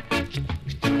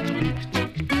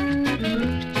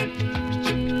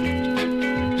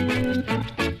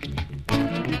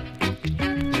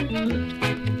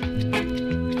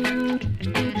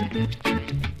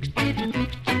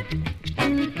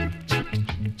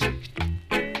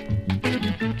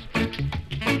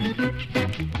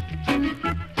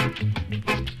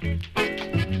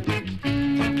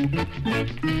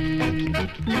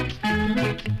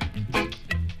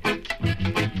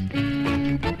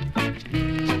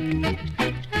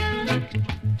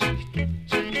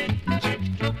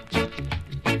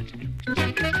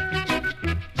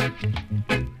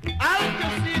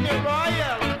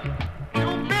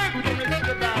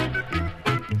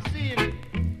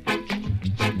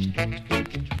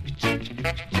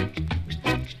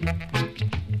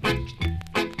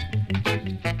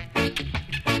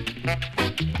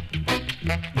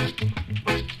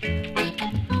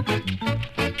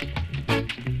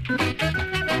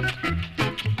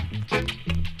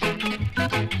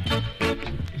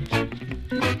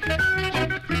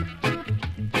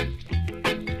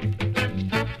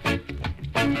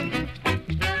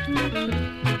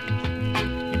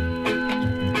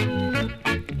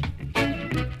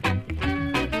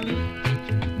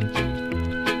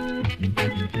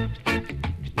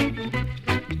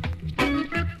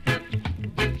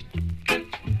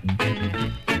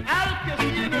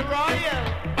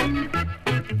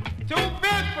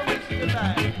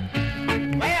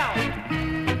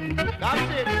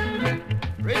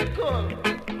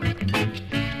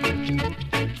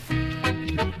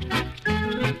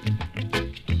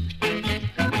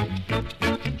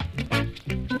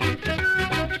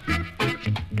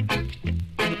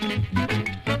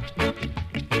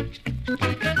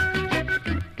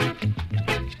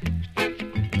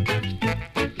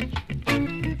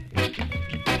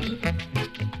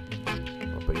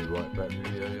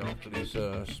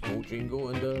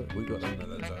 and we got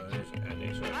another tones, and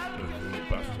it's a Blue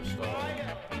Buster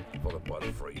style, followed by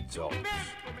the Free Tops.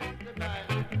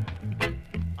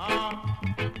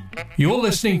 You're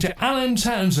listening to Alan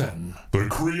Townsend, the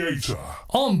creator,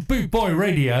 on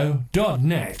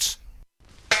bootboyradio.net.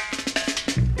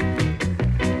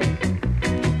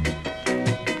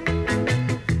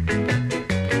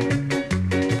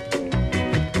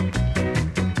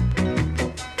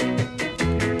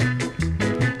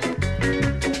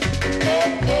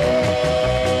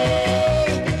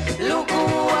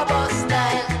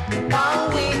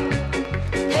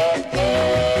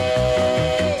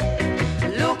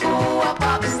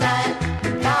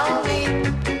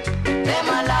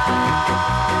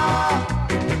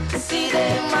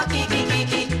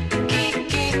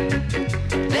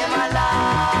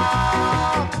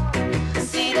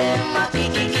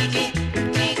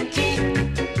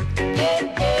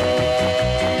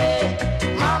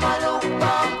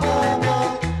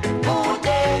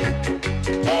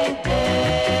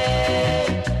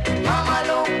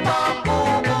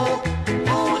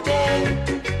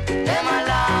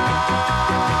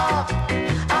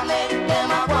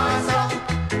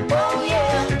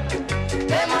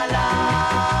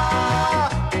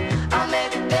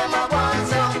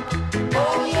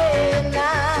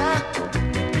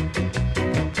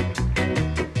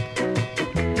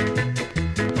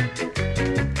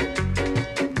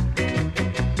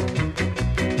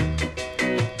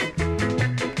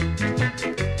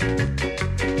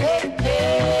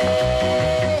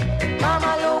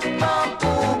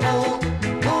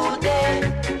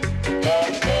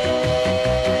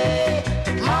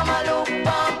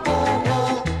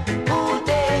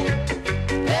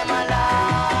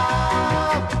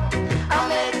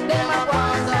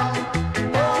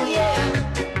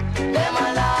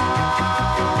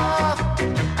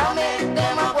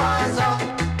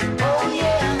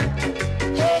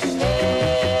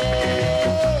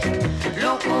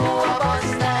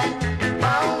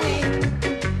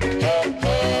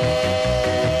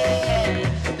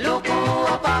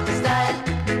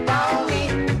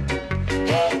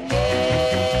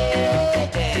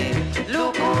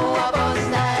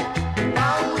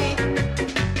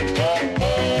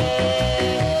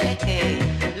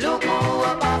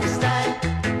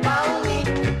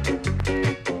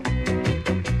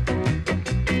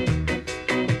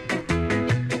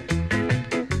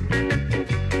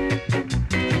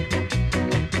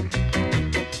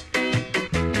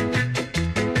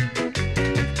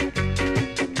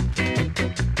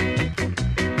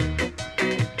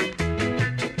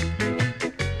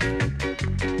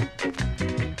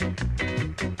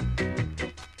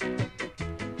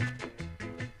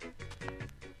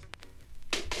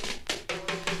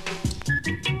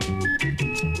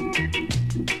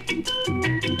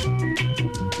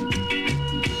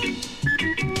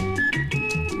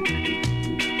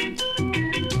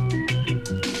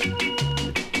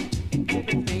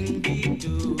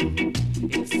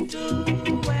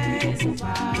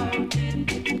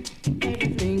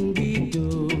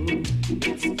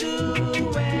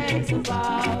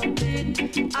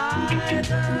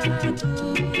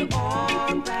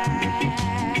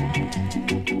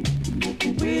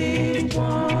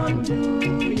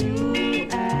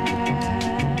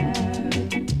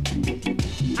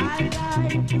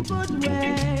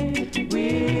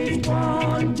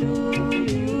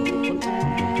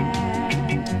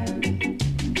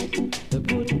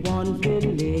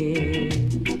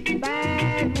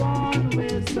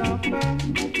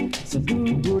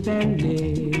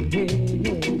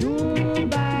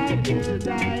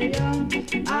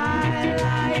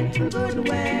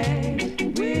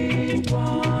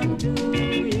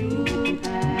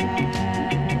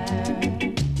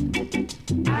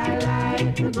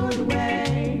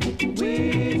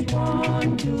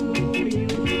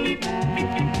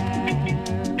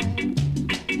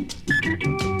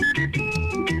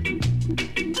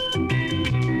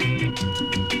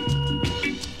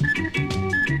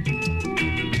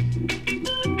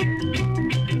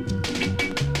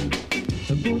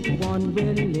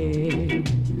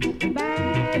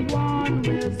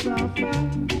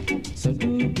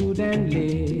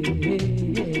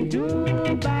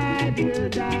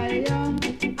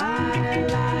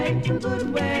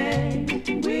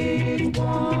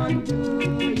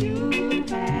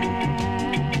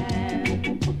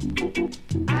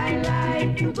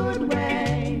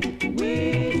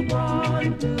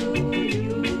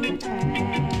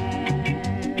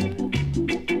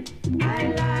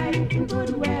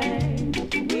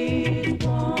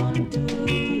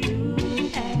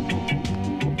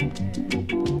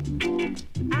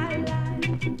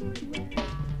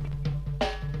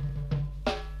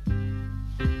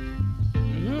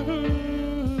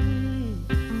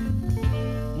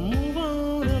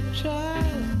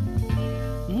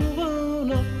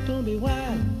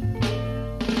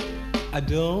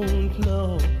 don't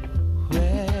know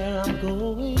where I'm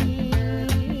going,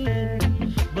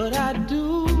 but I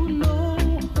do know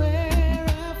where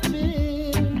I've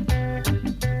been.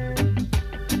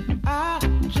 I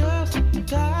just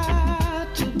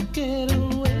got to get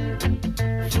away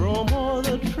from all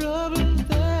the troubles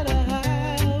that I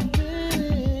have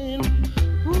been.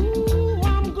 Ooh,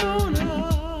 I'm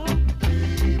gonna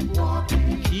keep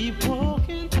walking, keep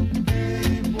walking,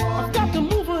 keep walking. I've got to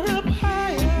move her up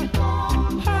higher,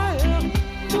 higher.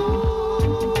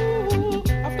 Ooh,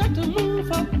 I've got to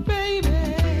move up, baby.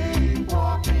 Keep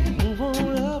walking, move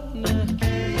on up now.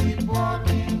 Keep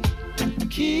walking,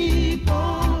 keep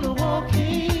on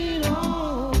walking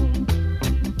on.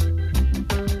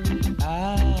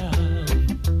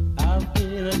 I've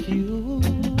been accused,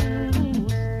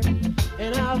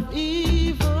 and I've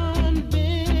even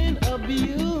been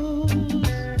abused.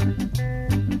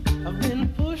 I've been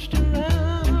pushed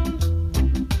around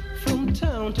from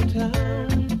town to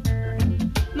town.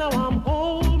 Now I'm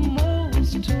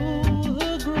almost to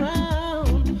the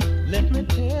ground. Let me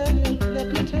tell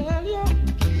you,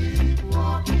 keep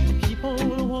walking, keep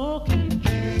on walking,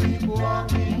 keep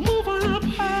walking, move on up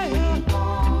higher,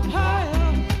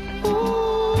 higher.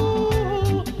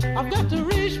 Ooh, I've got to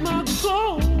reach my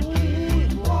goal.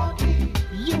 Keep walking,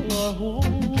 you're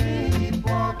home. Keep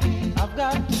walking, I've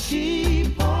got to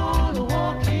keep on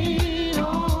walking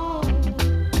on.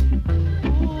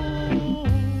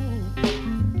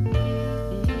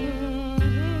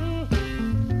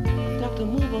 Got to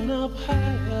move on up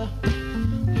higher,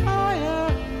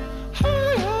 higher,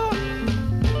 higher.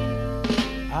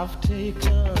 I've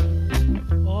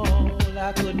taken all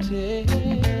I could take,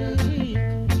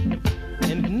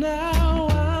 and now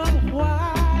I'm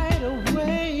wide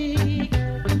awake.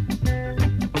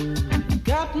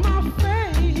 Got my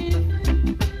faith,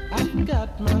 I've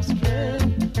got my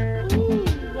strength. Ooh,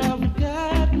 I've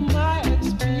got my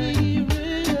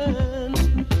experience.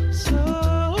 So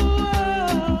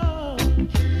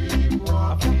keep walking,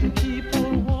 I've got to keep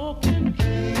on walking,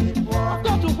 keep walking. I've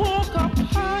got to walk up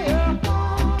higher,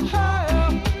 higher,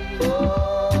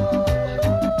 ooh,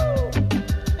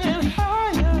 and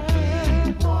higher.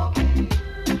 Keep walking,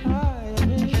 higher,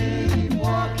 keep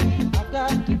walking. I've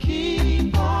got to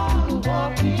keep on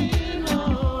walking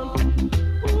on.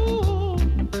 Ooh,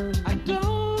 I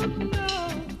don't know.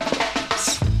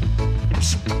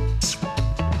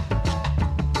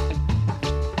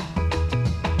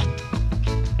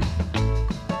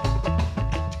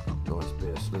 Nice bit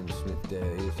of Slim Smith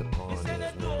there. Here's the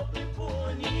Pioneers now.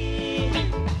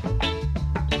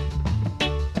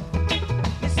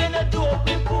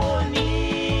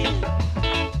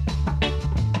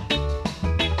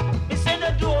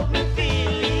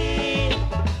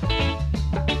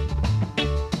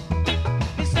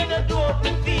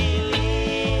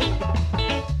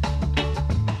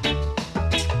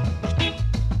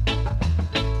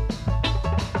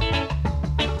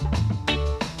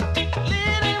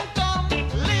 Let him come,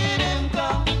 let him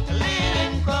come, let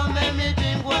him come and me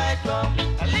drink white rum.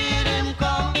 Let him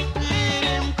come, let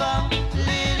him come,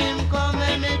 let him come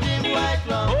and me drink white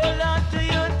rum. Hold on to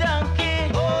your donkey,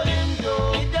 hold him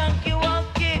down. The donkey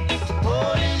want kicks,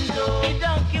 hold him down. The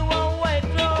donkey want white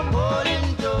rum, hold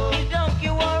him down. The donkey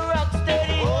want rock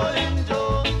steady, hold him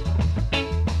down.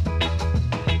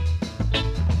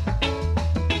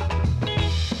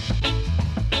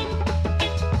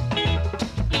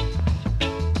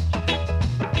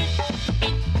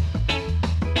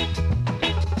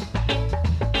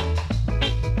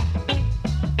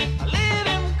 Let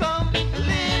him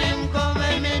come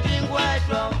and me drink white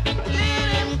rum. Let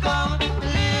him come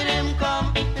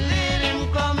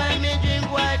and me drink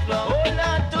white rum. Hold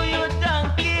on to your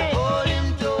donkey, hold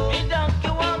him down. The donkey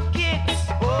want kicks,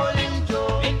 hold him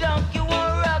down. The donkey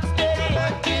want rock steady,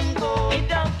 let him go. The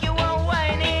donkey want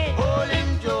whiny, hold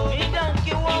him down. The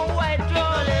donkey want white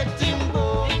rum, let him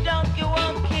go. The donkey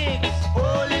want kicks,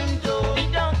 hold him down. The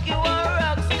donkey want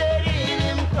rock steady, let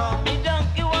him come. The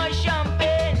donkey want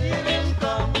champagne, let him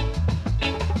come.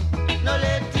 No,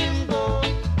 let him go.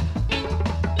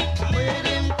 Let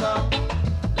him come.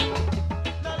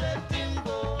 No, let him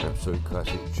go. Absolute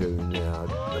classic tune now.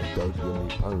 Don't give me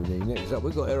pony. Next up,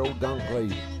 we've got Errol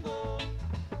Dunkley.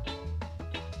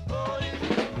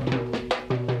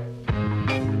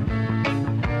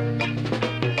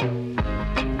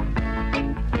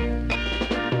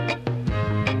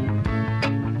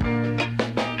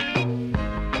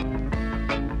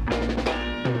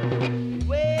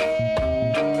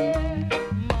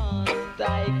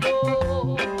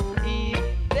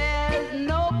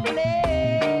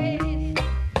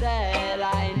 That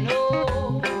I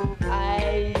know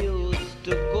I used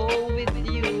to go with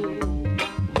you.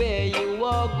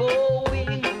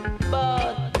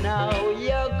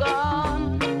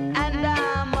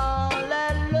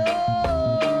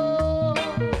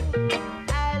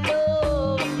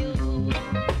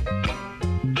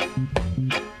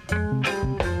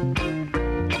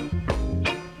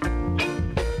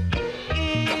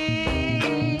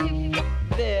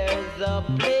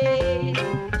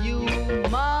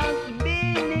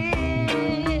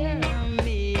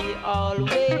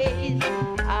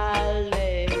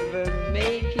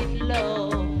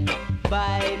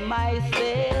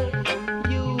 myself.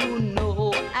 You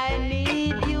know I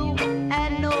need you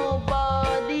and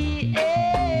nobody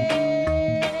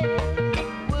else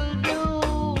will do.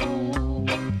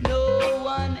 No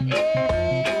one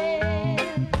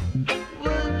else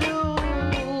will do.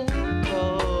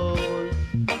 'Cause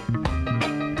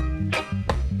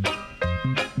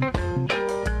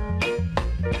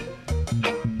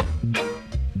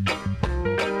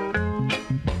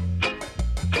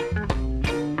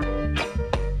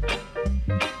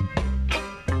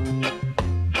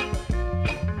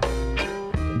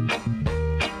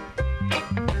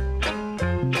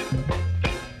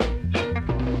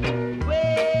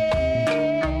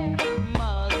where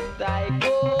must I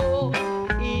go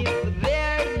if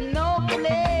there's no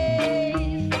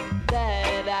place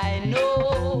that I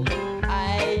know?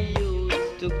 I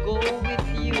used to go with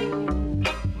you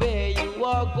where you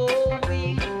are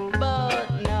going, but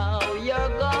now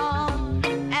you're gone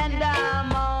and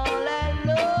I'm all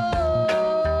alone.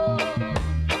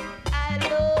 I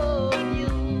love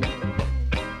you.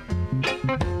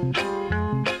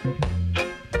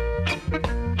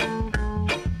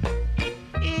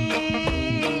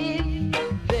 If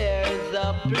there's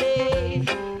a place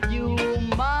you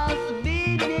must be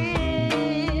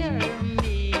near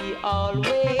me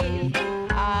always,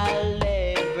 I'll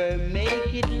never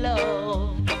make it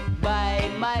love by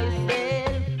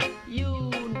myself. You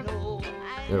know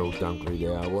Errol Dunkley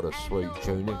there, what a sweet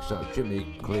tune. Next up, Jimmy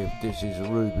Cliff, this is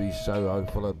Ruby Soho,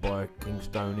 followed by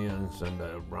Kingstonians and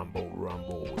Rumble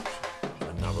Rumble, which is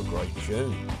another great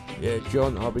tune. Yeah,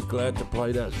 John, I'll be glad to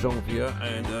play that song for you,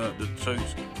 and the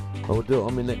Toots, I will do it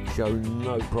on my next show,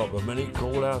 no problem. Any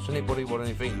call outs, anybody want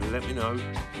anything, let me know.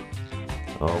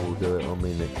 I will do it on my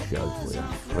next show for you.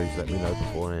 Please let me know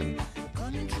beforehand.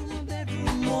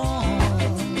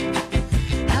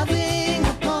 Having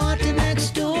a party next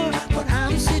door, but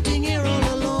I'm sitting here all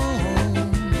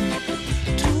alone.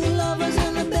 Two lovers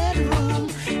in the bedroom,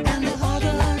 and the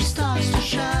other starts to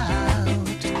shout.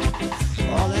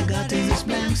 All I got is this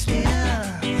blank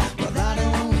stare, but I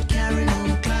don't carry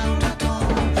no clout at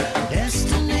all.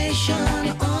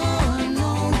 Destination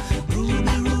unknown,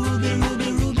 Ruby, Ruby,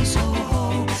 Ruby, Ruby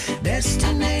Soho.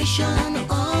 Destination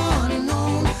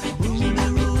unknown, Ruby,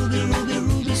 Ruby, Ruby,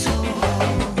 Ruby Soho.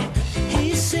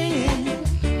 He's singing,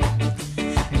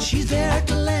 and she's there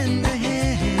to lend a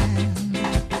hand.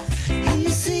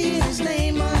 He's seeing his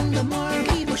name on the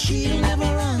marquee, but she'll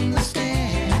never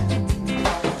understand.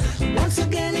 Once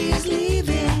again he's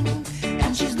leaving,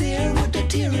 and she's there with a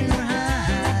tear in her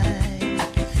eye.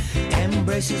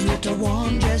 Embraces with a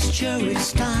warm gesture,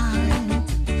 it's time.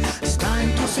 It's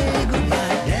time to say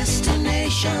goodbye.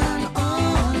 Destination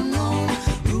unknown,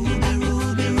 Ruby,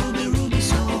 Ruby, Ruby, Ruby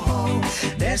Soho.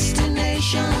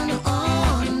 Destination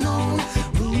unknown,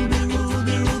 Ruby,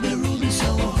 Ruby, Ruby, Ruby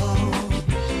Soho.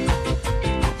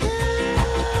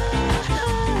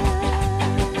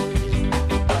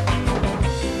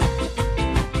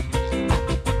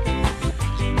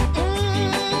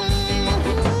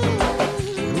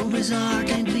 Ruby's heart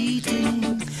ain't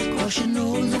beating, 'cause she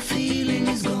knows the feeling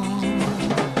is gone.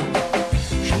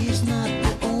 She's not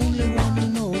the only one who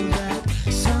knows that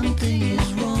something is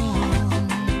wrong.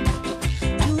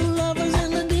 Two lovers in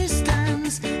the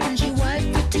distance, and she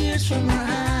wiped the tears from her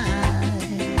eye.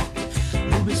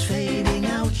 Ruby's fading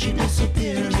out, she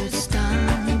disappears, it's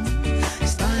time.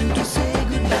 It's time to say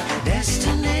goodbye.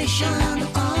 Destination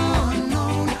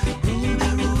unknown, Ruby,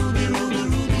 Ruby, Ruby,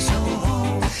 Ruby Soho.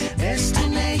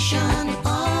 Destination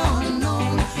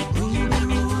unknown, Ruby,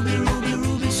 Ruby, Ruby,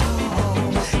 Ruby Soho.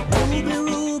 Ruby,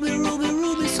 Ruby, Ruby,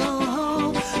 Ruby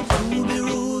Soho. Ruby,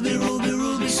 Ruby, Ruby,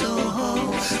 Ruby Soho.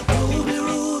 Ruby,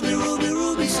 Ruby, Ruby,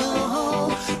 Ruby Soho.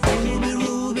 Ruby,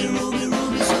 Ruby, Ruby,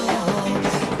 Ruby Soho.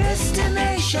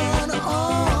 Destination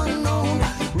unknown,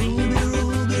 Ruby,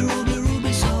 Ruby, Ruby,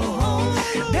 Ruby Soho.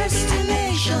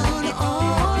 Destination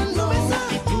unknown,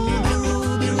 Ruby,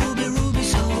 Ruby, Ruby, Ruby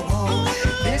Soho.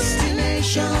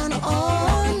 Destination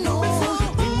unknown,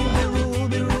 Ruby,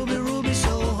 Ruby, Ruby, Ruby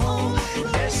Soho.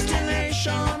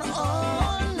 Destination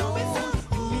unknown,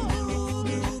 Ruby,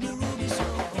 Ruby, Ruby, Ruby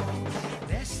Soho.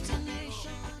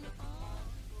 Destination.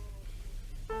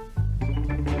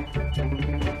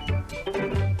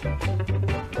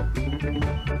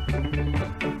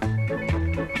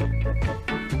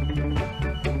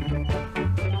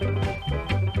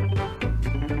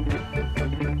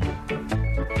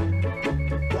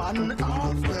 One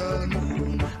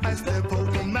afternoon, I step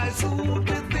out in my suit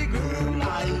with the girl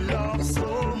I love so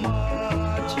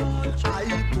much. I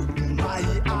put my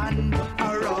hand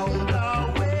around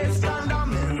her waist and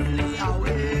merrily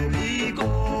away we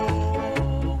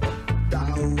go.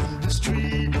 Down the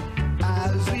street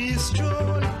as we stroll.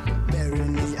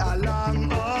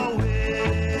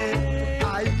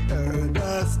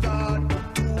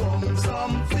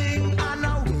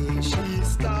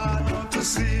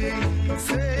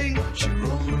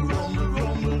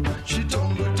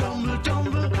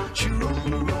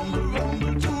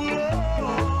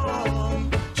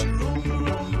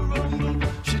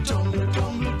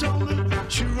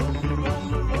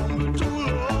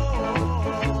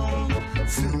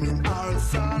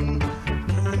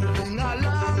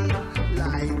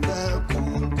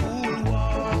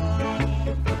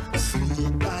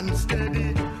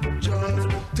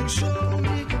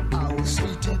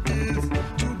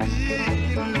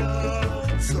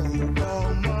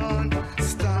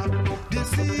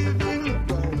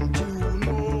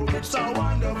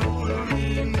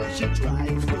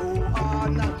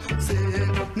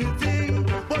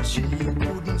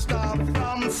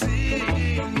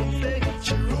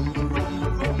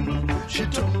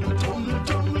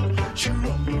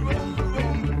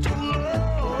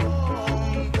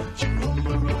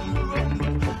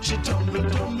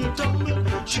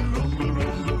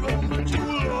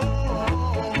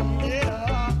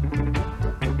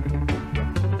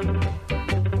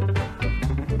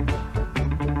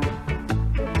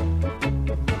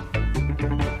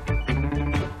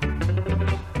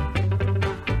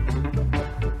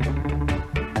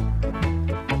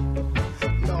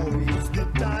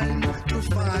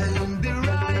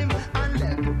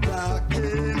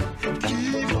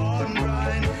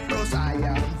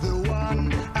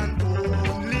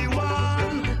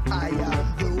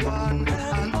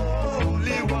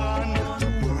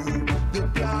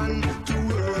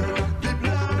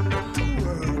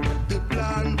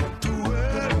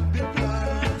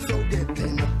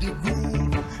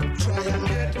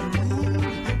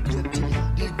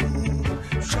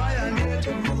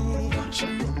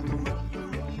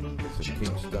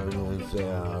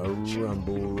 there,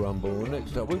 rumble.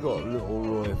 Next up, we've got Little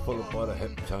Roy, followed by the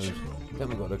Heptones. Then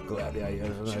we've got the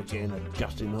Gladiators, and again,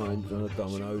 Justin Hines and the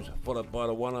Dominoes, followed by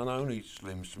the one and only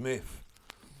Slim Smith.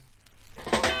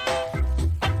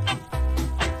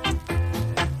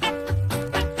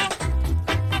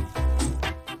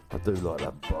 I do like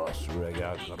that bass reggae,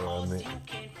 I've got to admit.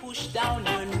 Push down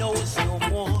your nose no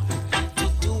more to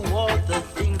do all the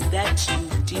things that you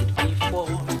did before.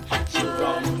 You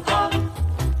run, come.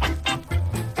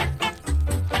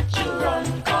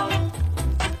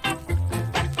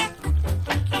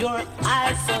 Your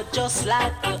eyes are just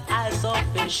like the eyes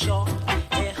of a shark.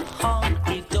 A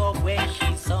hungry dog, when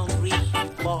he's hungry, he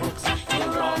barks. You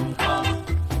run, come.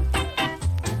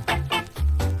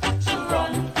 You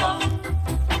run, come.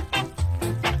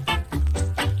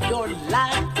 You're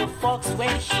like the fox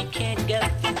when he can't get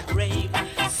the grave.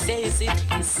 Says it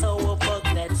he's sour, but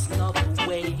that's not the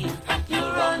way. You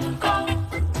run, come.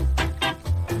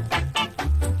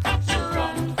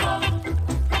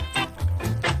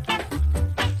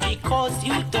 Because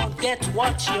you don't get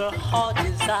what your heart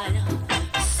desire,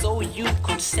 so you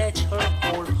could set her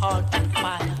whole heart on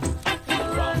fire. You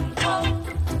run, come.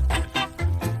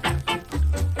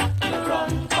 You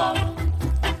run, come.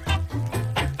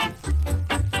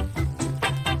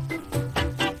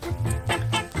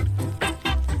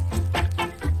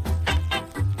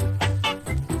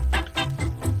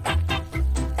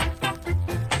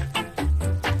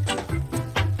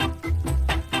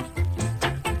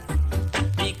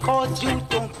 Because you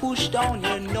don't push down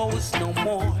your nose no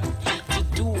more to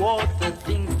do all the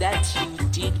things that you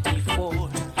did before.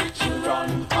 You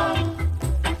run, come.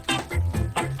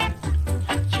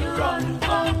 You run,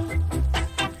 come.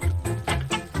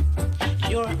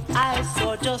 Your eyes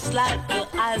are just like the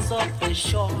eyes of a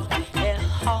shark. A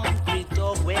hungry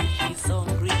dog, when he's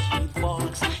hungry, he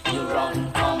barks. You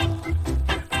run, come.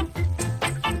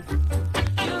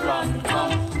 You run,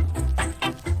 come.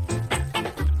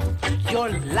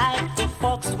 You're like the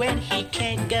fox when he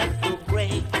can't get the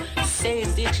prey.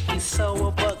 Says it he's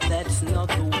sour, but that's not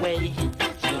the way.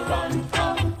 You run,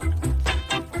 come.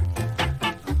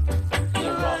 You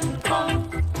run, come.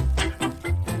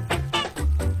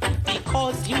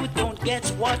 Because you don't get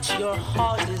what your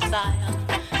heart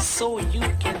desire, so you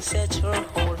can set her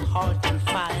whole heart on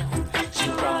fire.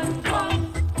 You run,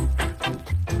 come.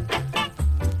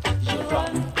 You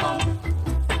run, come.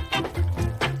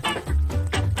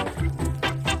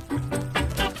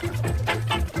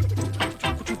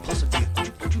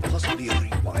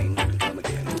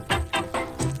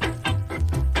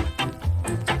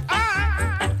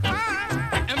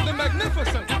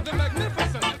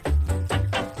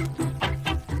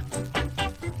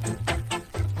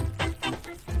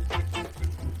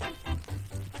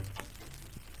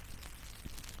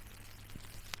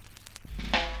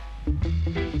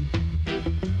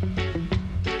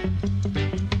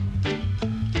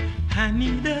 I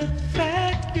need a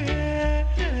fat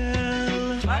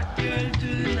girl. Fat girl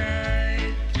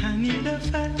tonight. I need a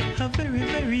very,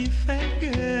 very fat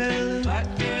girl. Fat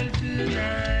girl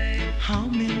tonight.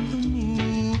 I'm in the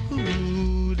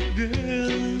mood,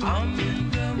 girl. I'm in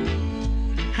the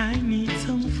mood. I need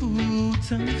some food,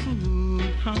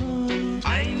 oh.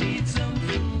 I need some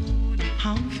food.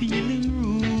 I'm feeling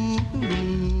rude.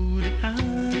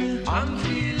 I'm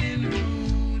feeling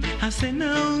rude. I say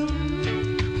no.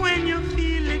 When you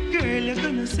feel it, girl, you're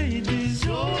gonna say it is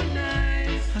so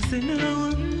nice. I say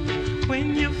no.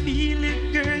 When you feel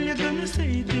it, girl, you're gonna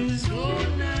say it is so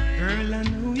nice. Girl, I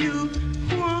know you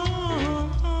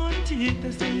want it.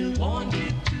 I say you want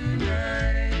it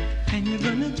tonight. And you're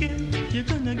gonna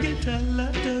get a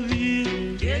lot of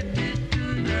it. Get it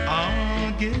tonight.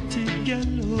 Oh, get it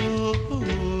galore,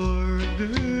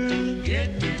 girl.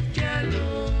 Get it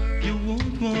galore. You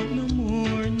won't want no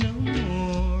more, no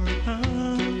more.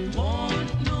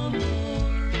 Want no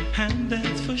more. And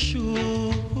that's for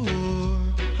sure.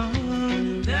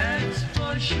 That's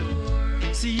for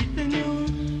sure. See the no.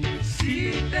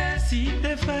 See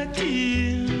the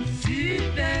fatigue. See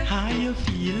that. How you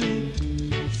feel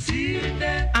it? See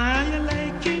that. How you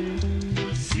like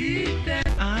it? See that.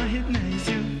 I it nice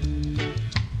you.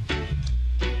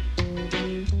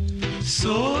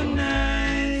 So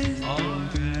nice.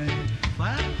 Alright.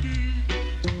 Fatigue.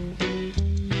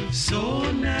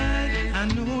 So nice. I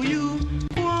know you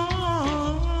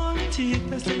want it.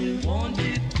 I say you want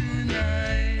it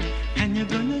tonight. And you're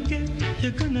gonna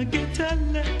get a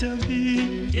lot of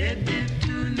it. Get it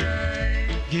tonight.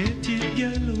 Get it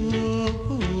galore.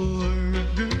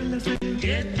 Girl, I say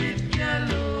get it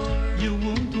galore. You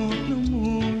won't want no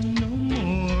more, no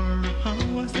more. How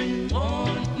I say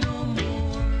want no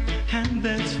more. And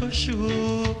that's for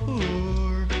sure.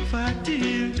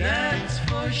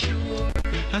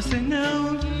 I say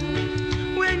now,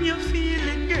 when you feel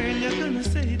it, girl, you're gonna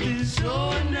say it is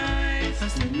so nice. I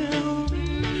say now,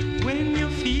 when you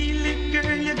feel it,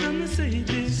 girl, you're gonna say it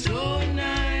is so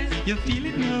nice. You feel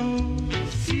it now.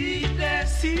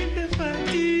 See the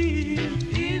party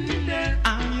in there.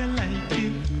 How you like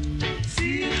it?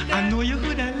 See that. I know you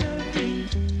could have loved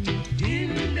it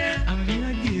in there. I'm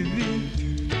gonna give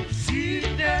it. See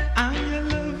that. How you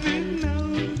love it now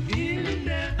in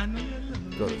there. I know you love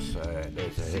it. Gotta say,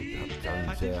 there's a hip hop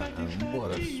tones there, and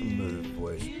what a smooth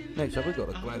voice. Next up, we've got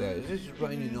a Gladiators. This is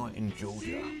Rainy Night in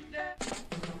Georgia.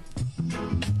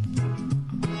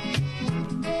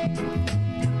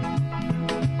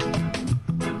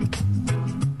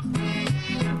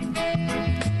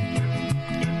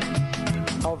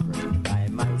 Hovering by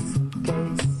my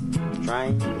suitcase,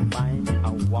 trying to find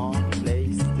a warm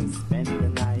place to spend the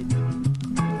night.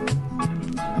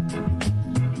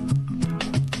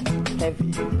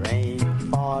 Heavy rain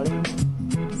falling,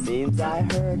 seems I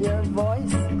heard your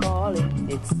voice calling.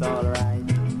 It's alright.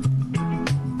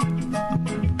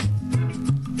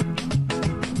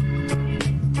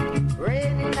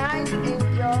 Rainy night in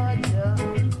Georgia,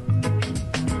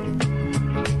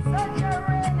 such a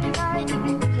rainy night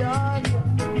in Georgia.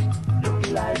 Look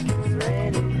like it's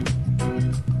raining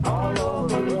all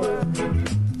over the world.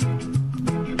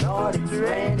 Lord, it's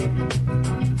raining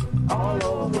all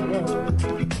over the world.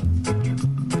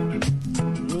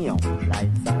 Neon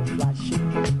lights are flashing,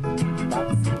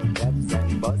 taxi cabs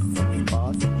and buses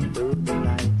passing through the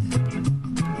night.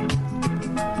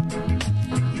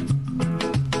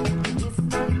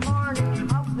 Distant morning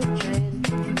of the train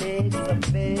makes a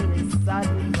very sad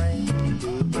refrain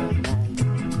through the night.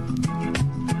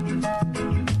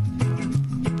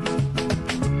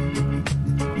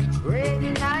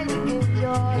 Rainy night in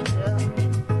Georgia,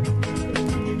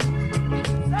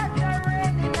 such a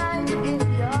rainy night in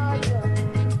Georgia.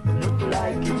 Look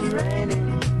like it's raining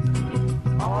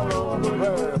all over the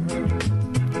world.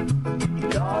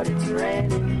 Lord, it's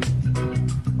raining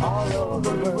all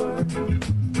over the world.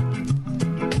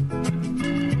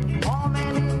 How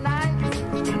many nights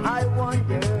I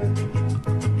wonder,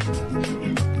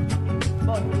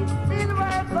 but we still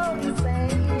were both the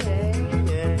same.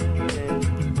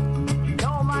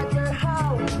 No matter how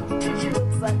she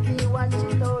looks at me, what she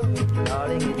told me,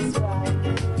 darling, it's right.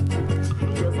 You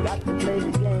just got to play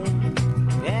the game,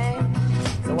 yeah.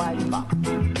 So I back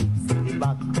to the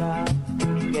background,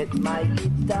 get my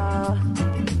guitar,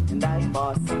 and I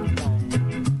pass some time.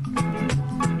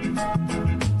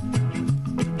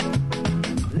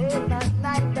 Late at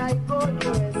night I go to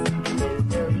rest, there's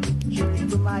their picture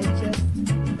to my chest,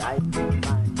 and I feel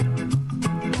fine.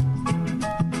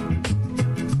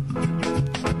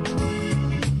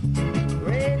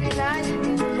 Rainy night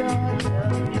in Georgia,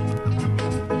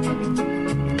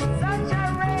 such a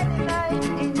rainy night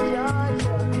in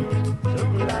Georgia.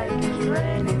 Look like it's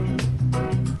raining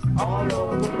all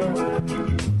over the world.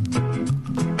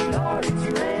 Lord, it's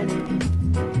raining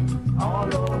all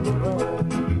over the world.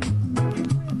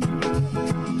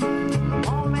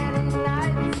 How many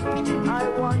nights I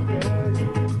wondered,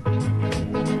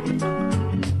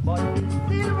 but we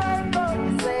still were both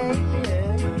the same.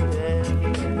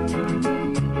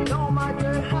 No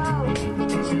matter how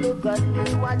she looked at me,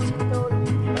 what she told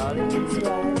me, darling, it's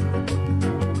right.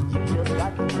 You just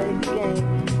got to play the game,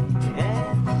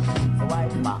 yeah. So I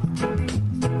back to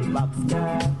the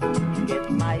boxcar, get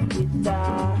my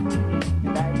guitar,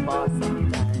 and I pass some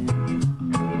time.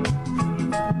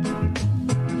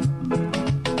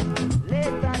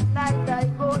 Late at night I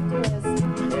go to rest,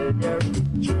 held their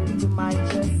picture to my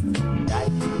chest, and I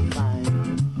feel fine.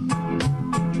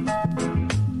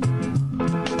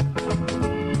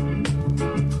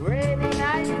 Rainy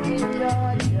night in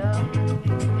Georgia,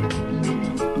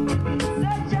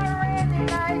 such a rainy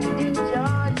night in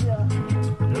Georgia.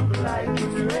 Look like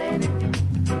it's raining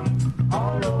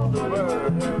all over the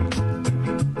world.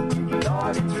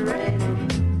 Lord, it's raining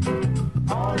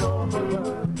all over the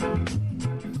world.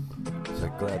 It's a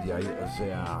Gladiators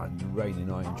there, Rainy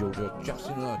Night in Georgia.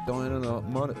 Justin Diana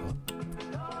Monica.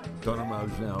 Donna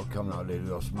Mo's now coming out, nearly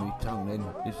lost me tongue then.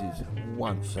 This is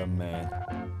Once a Man.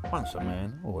 Once a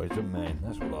man, always a man,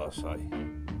 that's what I say.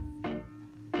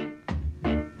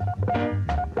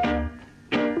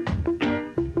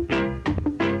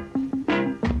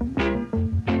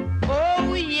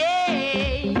 Oh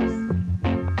yes,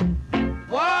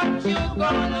 what you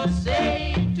gonna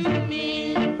say to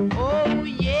me? Oh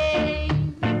yes,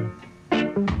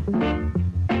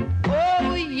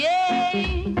 oh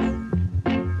yes,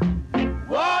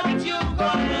 what you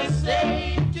gonna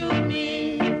say to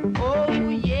me? Oh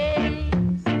yes,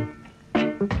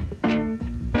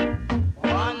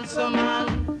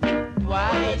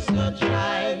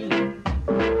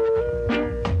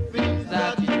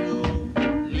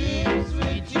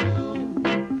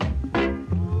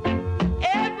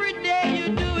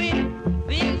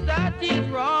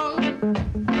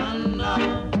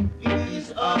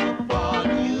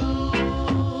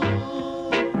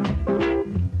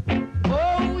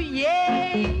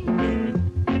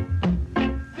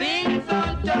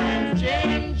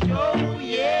 oh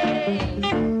yes.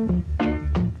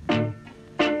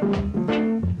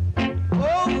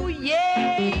 Oh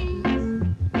yes.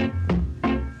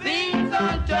 Things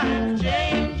sometimes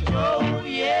change, oh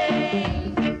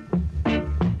yes.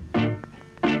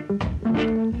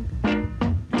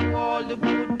 To all the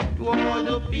good, to all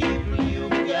the people you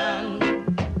can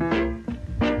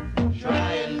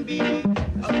try and be a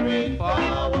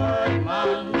straightforward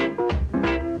man.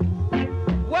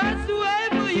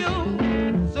 Whatsoever you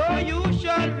sow, you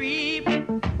shall reap.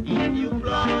 If you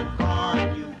plant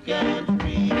corn, you can't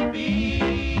reap it.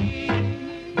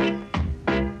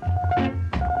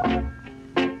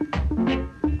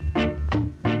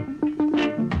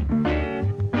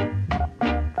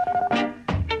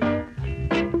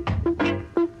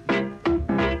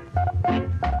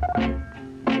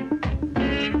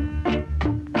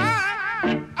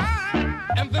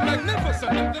 And the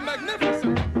magnificent, and the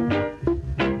magnificent.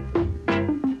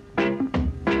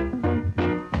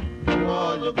 To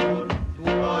all the good,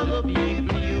 to all the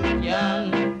people you can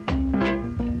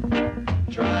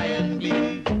try and be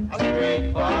a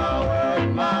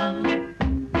straightforward man.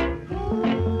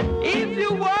 If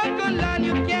you walk on land,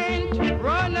 you can't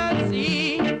run and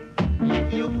see.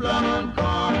 If you plant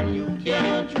corn, you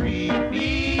can't reap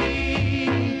it.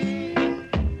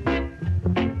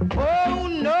 Oh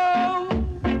no,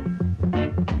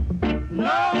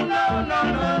 no, no, no,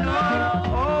 no, no,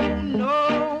 oh no.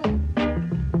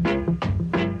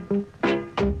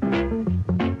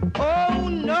 Oh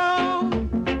no!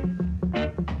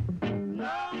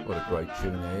 What a great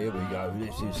tune there. Here we go.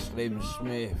 This is Slim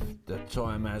Smith. The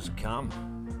time has come.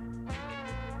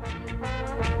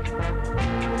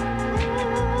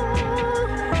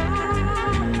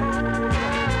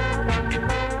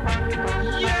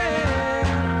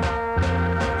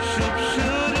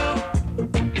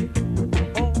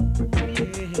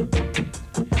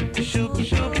 Shoop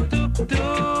shoop doop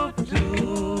doop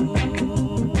doop.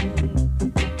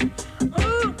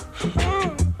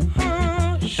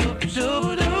 Shoop shoop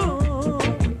doop.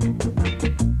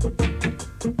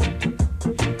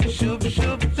 Shoop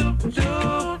shoop doop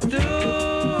doop doop.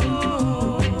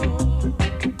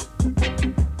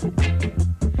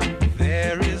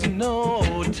 There is no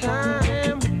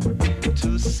time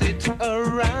to sit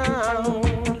around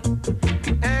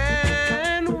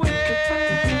and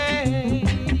wait.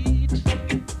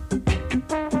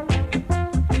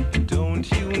 Don't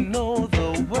you know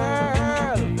the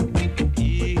world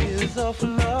is of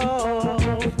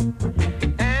love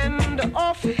and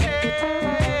of hate?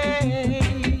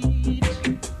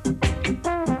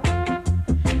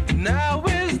 Now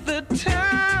is the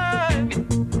time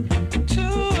to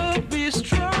be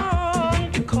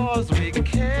strong, 'cause we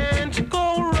can't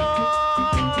go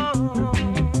wrong,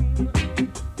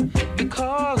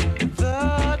 because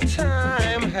the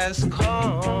time has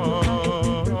come.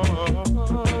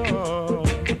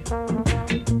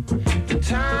 The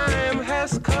time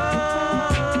has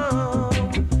come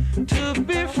to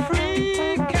be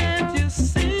free, can't you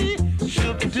see?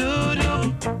 Shoop doo doo.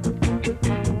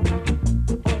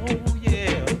 Oh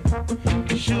yeah.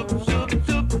 Shoop shoop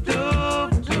doop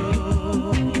doop doop.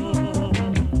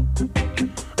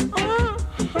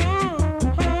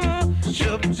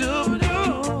 Shoop doop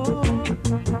doop.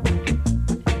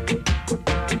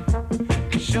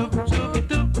 Shoop doop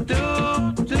doop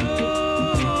doop doop.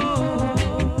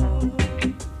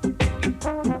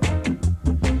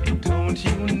 Don't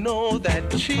you know that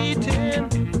cheating,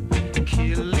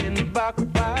 killing,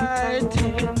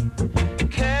 backbiting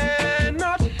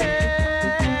cannot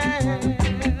help?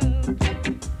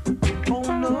 Oh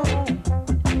no,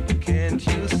 can't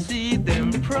you see them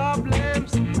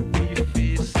problems we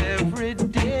face every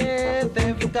day?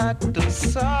 They've got to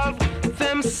solve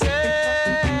themselves.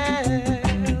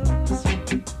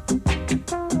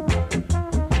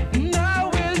 Now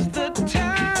is the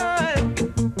time.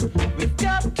 We've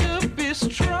got to be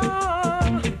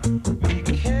strong. We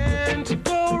can't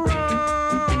go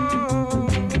wrong,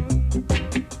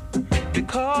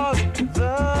 because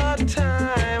the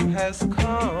time has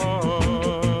come.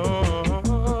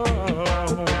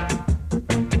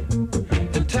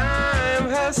 The time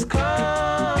has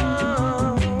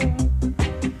come.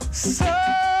 So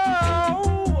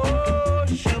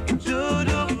shoop doo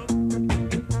doo.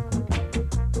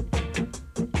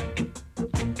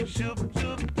 Shoop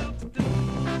doo doo doo.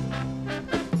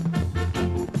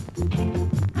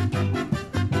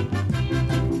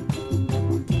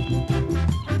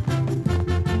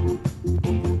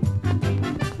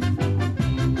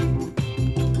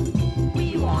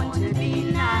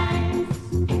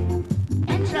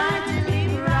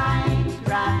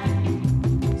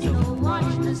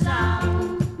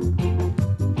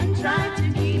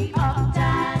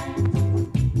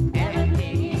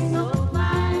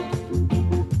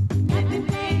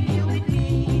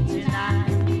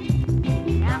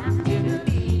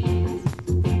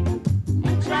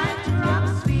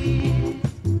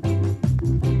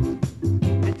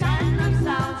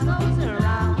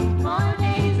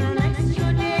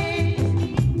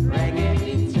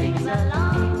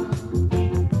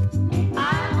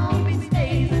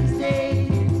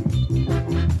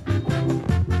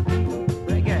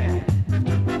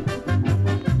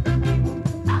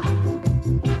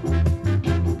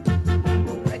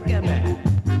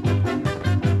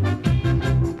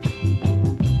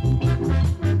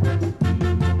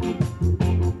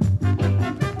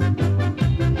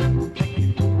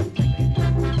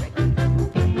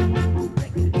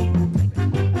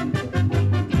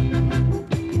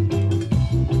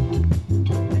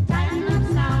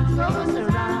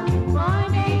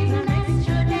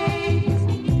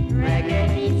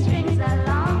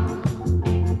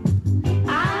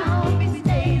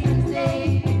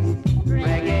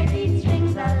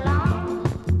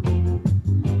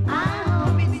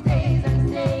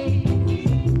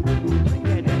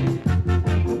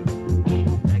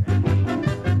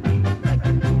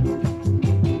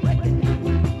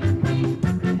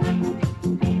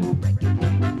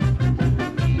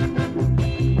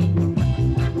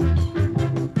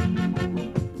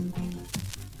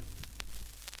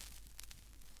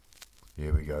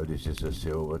 Here we go, this is the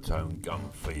Silvertone Gun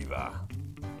Fever.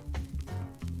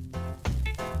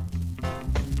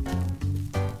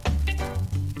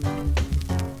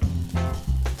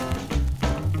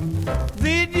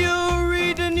 Did you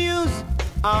read the news?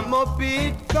 I'm a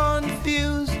bit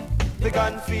confused. The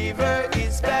gun fever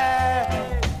is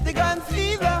bad. The gun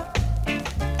fever.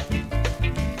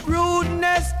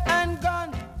 Rudeness and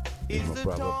gun is the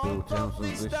Brother talk Bill of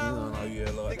Townsend's this listening. town. I know you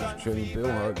like this tune, Bill.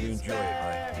 I hope you enjoy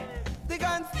it, mate. The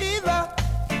gun fever.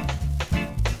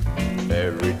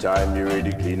 Every time you read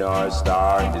the clean or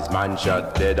star, this man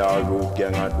shot dead or root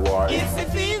gang at war. It's the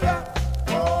fever.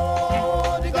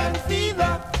 Oh, the gun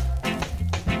fever.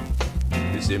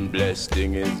 The simplest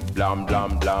thing is blam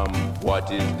blam blam. What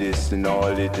is this in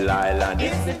all little island?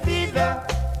 It's the fever.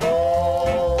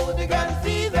 Oh, the gun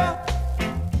fever.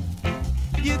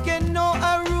 You can know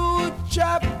a rude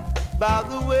chap by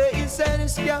the way he said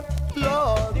his cap.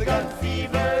 Lord, the gun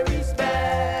fever is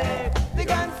bad. The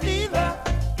gun fever.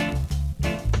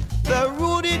 The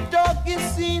ruddy dog is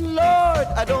seen, Lord.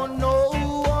 I don't know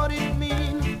what it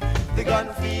means. The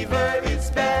gun fever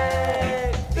is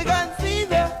bad. The gun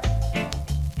fever.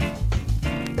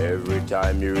 Every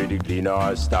time you read the clean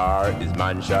or star, this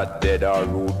man shot dead or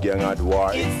root gang at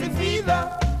war. It's the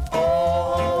fever.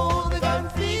 Oh, the gun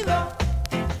fever.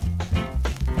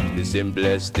 The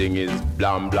simplest thing is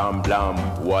blam blam blam.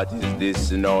 What is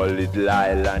this in all little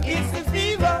island? It's the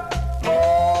fever.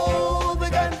 Oh, the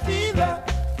gun fever.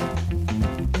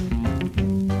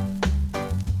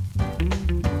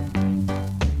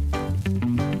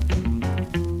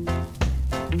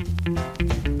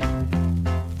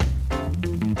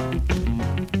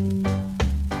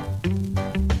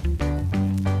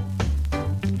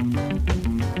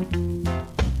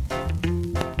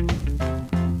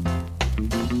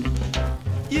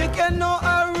 You can know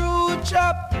a rude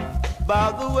chap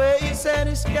by the way he said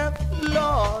his cap.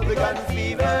 Lord, the gun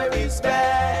fever is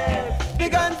bad. The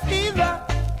gun fever.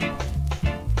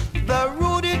 The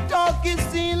ruddy talk is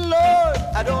seen, Lord.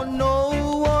 I don't know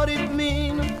what it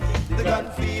means. The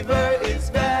gun fever is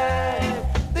bad.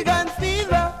 The gun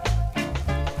fever.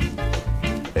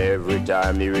 Every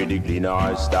time you read the clean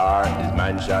or star, this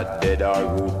man shot dead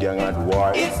or root gang at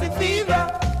war. It's the fever.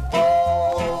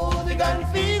 Oh, the gun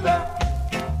fever.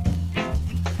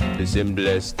 The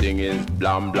simplest thing is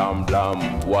blam blam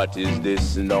blam. What is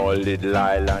this in all little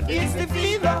island? It's the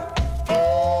fever.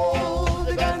 Oh,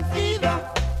 the gun fever.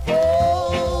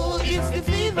 Oh, it's the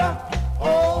fever.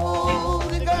 Oh,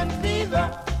 the gun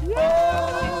fever.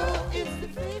 Oh, it's the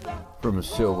fever. From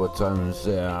Silvertones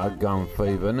there, Gun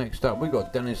Fever. Next up, we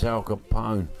got Dennis Al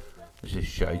Capone. This is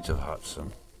Shades of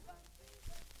Hudson.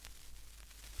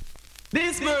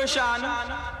 This version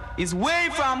is way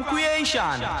from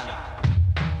creation.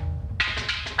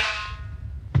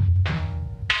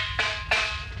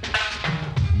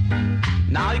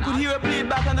 Now you could hear it played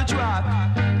back on the track.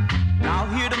 Now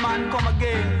hear the man come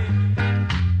again.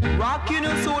 Rocking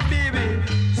your soul, baby,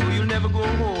 so you'll never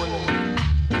grow old.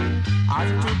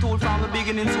 As it was told from the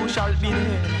beginning, so shall it be in the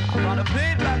end. I'm gonna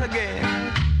play it back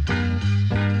again.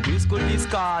 This could be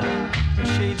called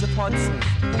Shades of Hudson.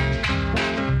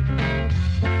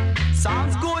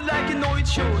 Sounds good like you know it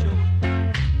should.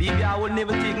 Baby, I will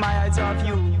never take my eyes off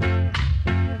you.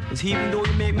 'Cause even though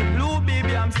you make me blue,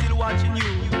 baby, I'm still watching you.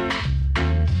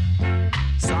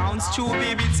 Sounds true,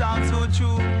 baby, it sounds so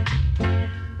true.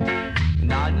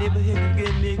 And I'll never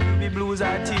again make you be blue as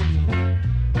I tell you.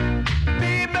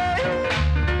 Baby,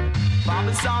 from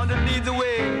the sound that leads the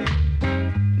way.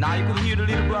 Now you can hear the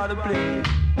little brother play.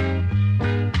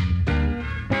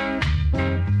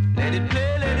 Let it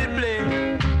play, let it play.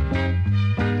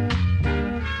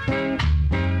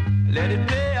 Let it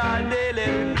play all day, let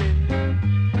it play.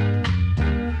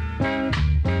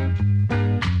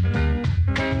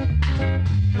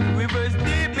 The river's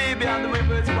deep, baby, and the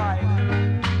river's wide.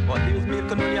 But there's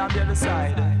milk only on the other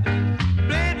side.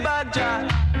 Play it back, John.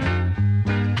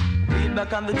 Play it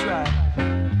back on the track.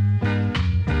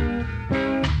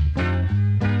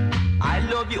 I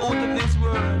love you out of this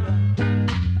world.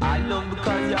 I love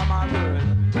because you're my girl.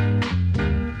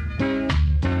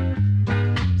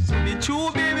 So be true,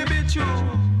 baby, be true.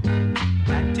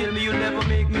 And tell me you'll never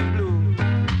make me blue.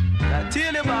 Now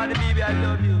tell you about it, baby, I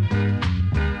love you.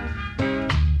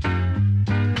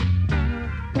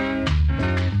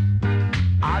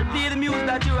 I'll play the music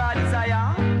that you are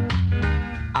desire.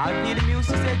 I'll play the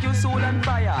music to set your soul on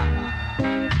fire.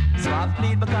 So I'll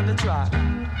play it back on the track.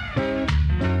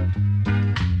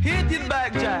 Hit it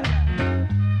back, Jack.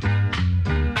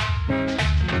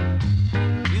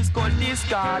 It's called this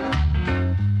card.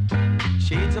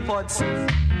 Shades of Hudson.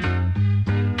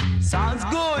 Sounds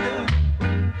good.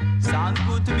 Sounds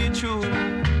good to be true.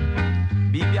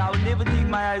 Baby, I will never take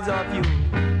my eyes off you.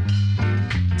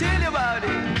 Tell you about it.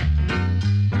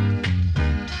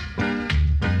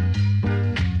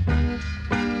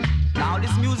 Now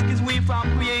this music is way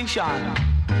from creation,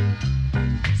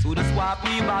 so that's why I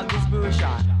play about this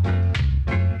version.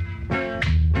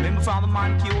 Remember from the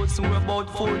man killed, so we're about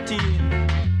 14.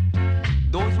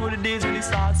 Those were the days when they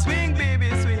start swing, baby,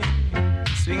 swing.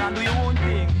 Swing and do your own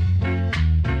thing.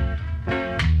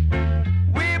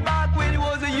 Way back when you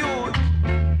was a youth,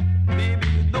 baby,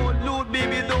 you don't loot,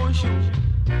 baby, you don't shoot.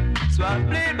 So I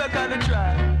played back on the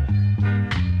track.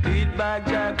 Play it back,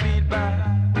 Jack, play it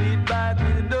back. Play it back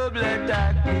with a double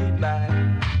attack, play it back.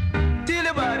 Tell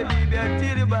you about it, baby, I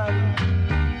tell you about it.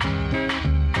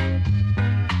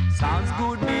 Sounds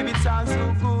good, baby, it sounds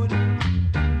so good.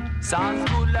 Sounds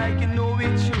good like you know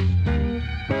it should.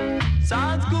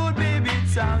 Sounds good, baby, it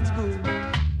sounds good.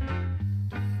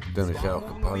 Dennis Al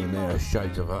Capone there,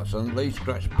 Shades of Hudson. Lee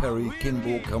Scratch Perry,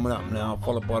 Kimball coming up now,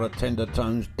 followed by the Tender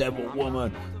Tones, Devil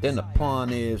Woman, then the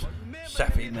Pioneers,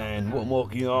 Safi Man. What more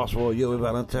can you ask for? You're with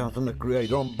Alan Townsend, the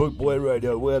creator, on Bootboy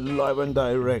Radio. We're live and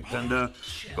direct, and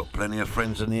got plenty of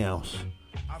friends in the house.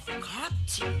 I've got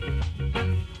you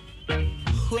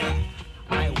where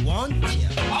I want you.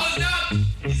 Hold up!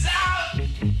 He's out!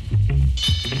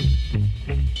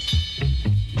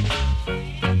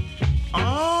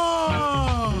 Oh!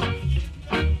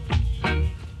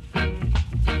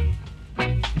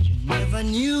 You never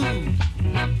knew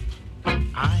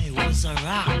I was a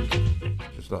rock.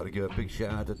 Just like to give a big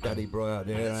shout out to Daddy Bry out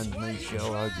there and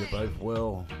Michelle. Hope you're both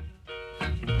well.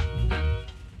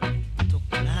 To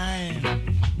climb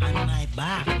on my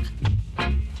back.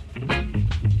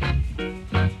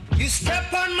 You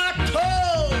step on my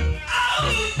toe.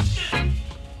 Ouch!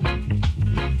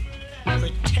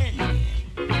 Pretend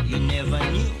you never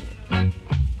knew.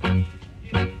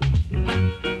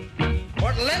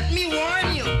 But let me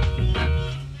warn you,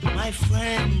 my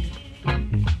friend.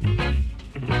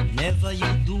 Never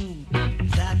you do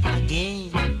that again.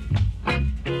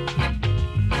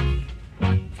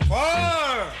 For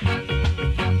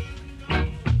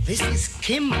this is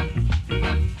Kim,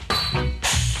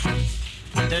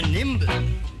 the nimble,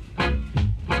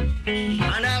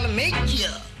 and I'll make you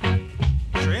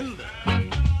tremble.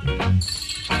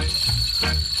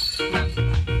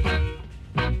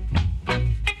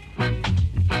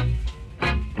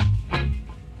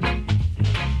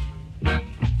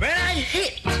 When I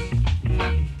hit,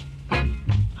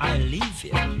 I leave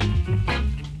you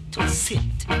to sit.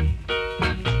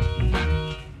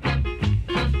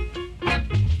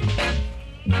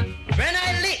 When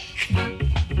I lick,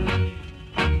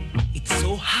 it's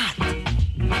so hot,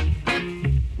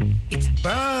 it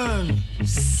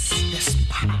burns the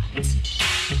spot.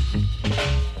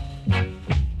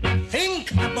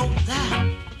 Think about that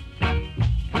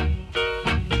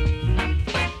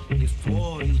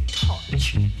before you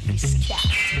touch this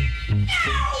cat.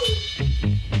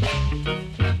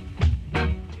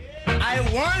 I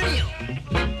warn you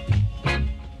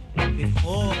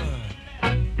before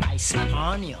I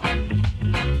spawn you.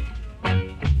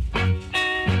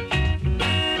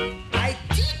 I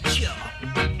teach you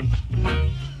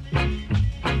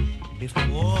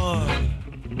before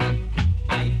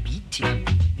I beat you.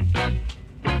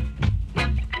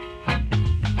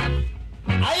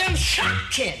 I am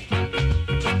shocking.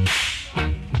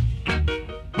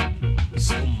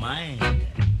 So mind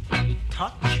you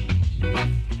touch me,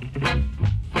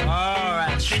 or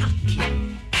I shock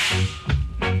you.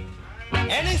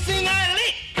 Anything I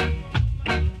lick,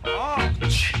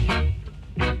 ouch,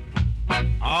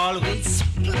 always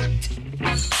split.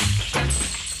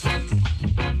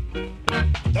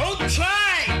 Don't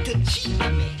try to cheat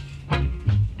me.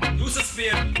 Use a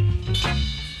spear.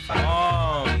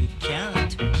 Oh, you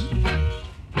can't beat me.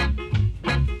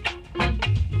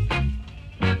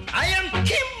 I am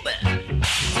Kimber.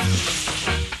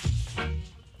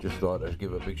 Just like to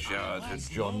give a big shout out to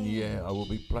John. Yeah, I will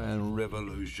be playing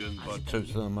Revolution by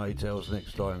Toots and the Maytals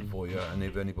next time for you. And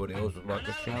if anybody else would like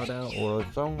a shout out or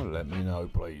a song, let me know,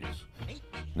 please.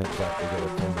 Next up, we got a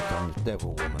Tender Tones,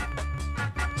 Devil Woman.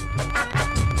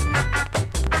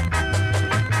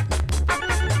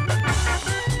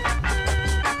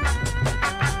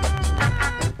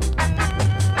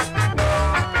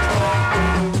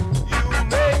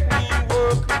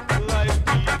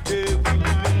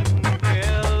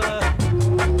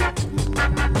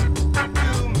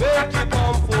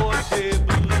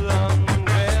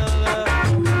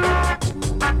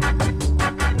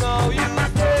 Now you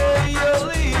say you're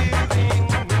leaving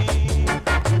me.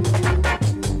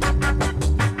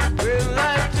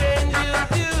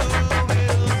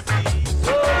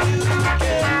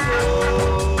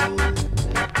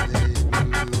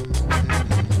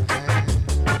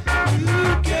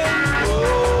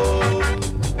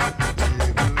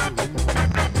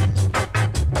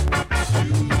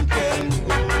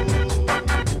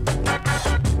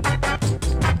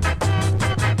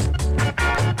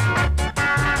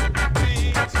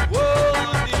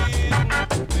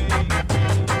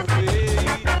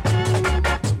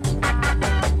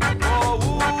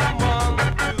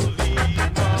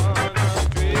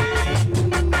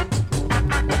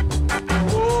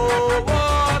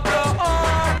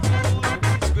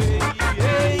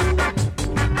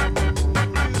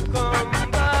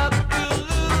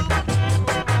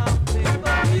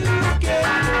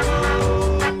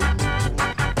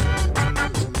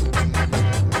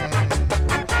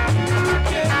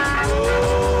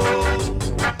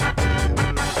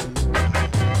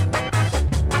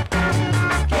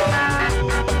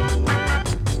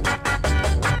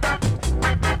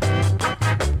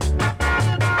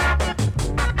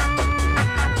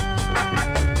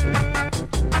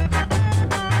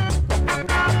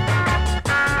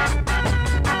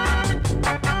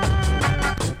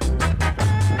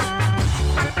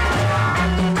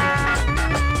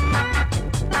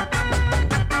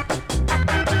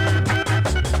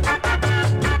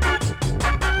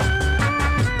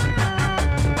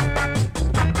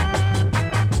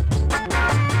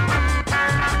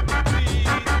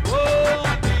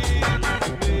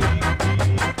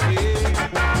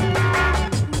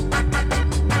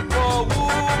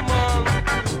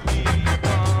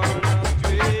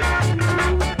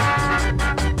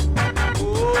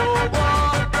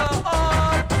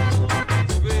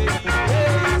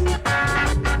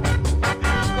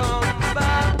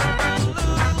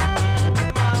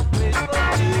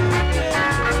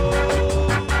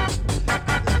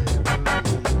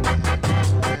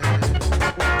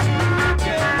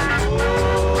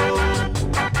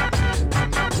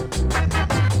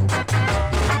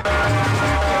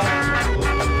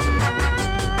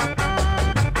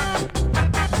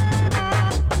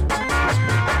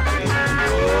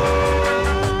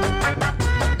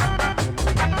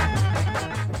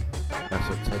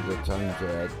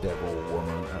 tunes, Devil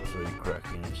Woman, absolutely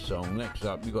cracking song. Next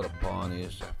up, you got a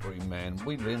Pioneer, Safari Man.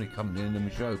 We nearly come to the end of the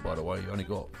show, by the way. You only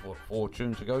got, what, 4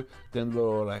 tunes to go? Then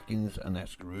Laurel Atkins, and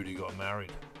that's Rudy Got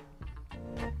Married.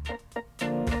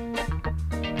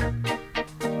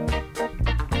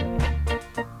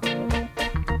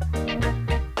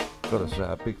 Got to say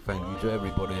a big thank you to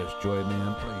everybody that's joined me,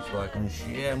 and please like and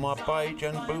share my page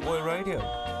and Bootboy Radio.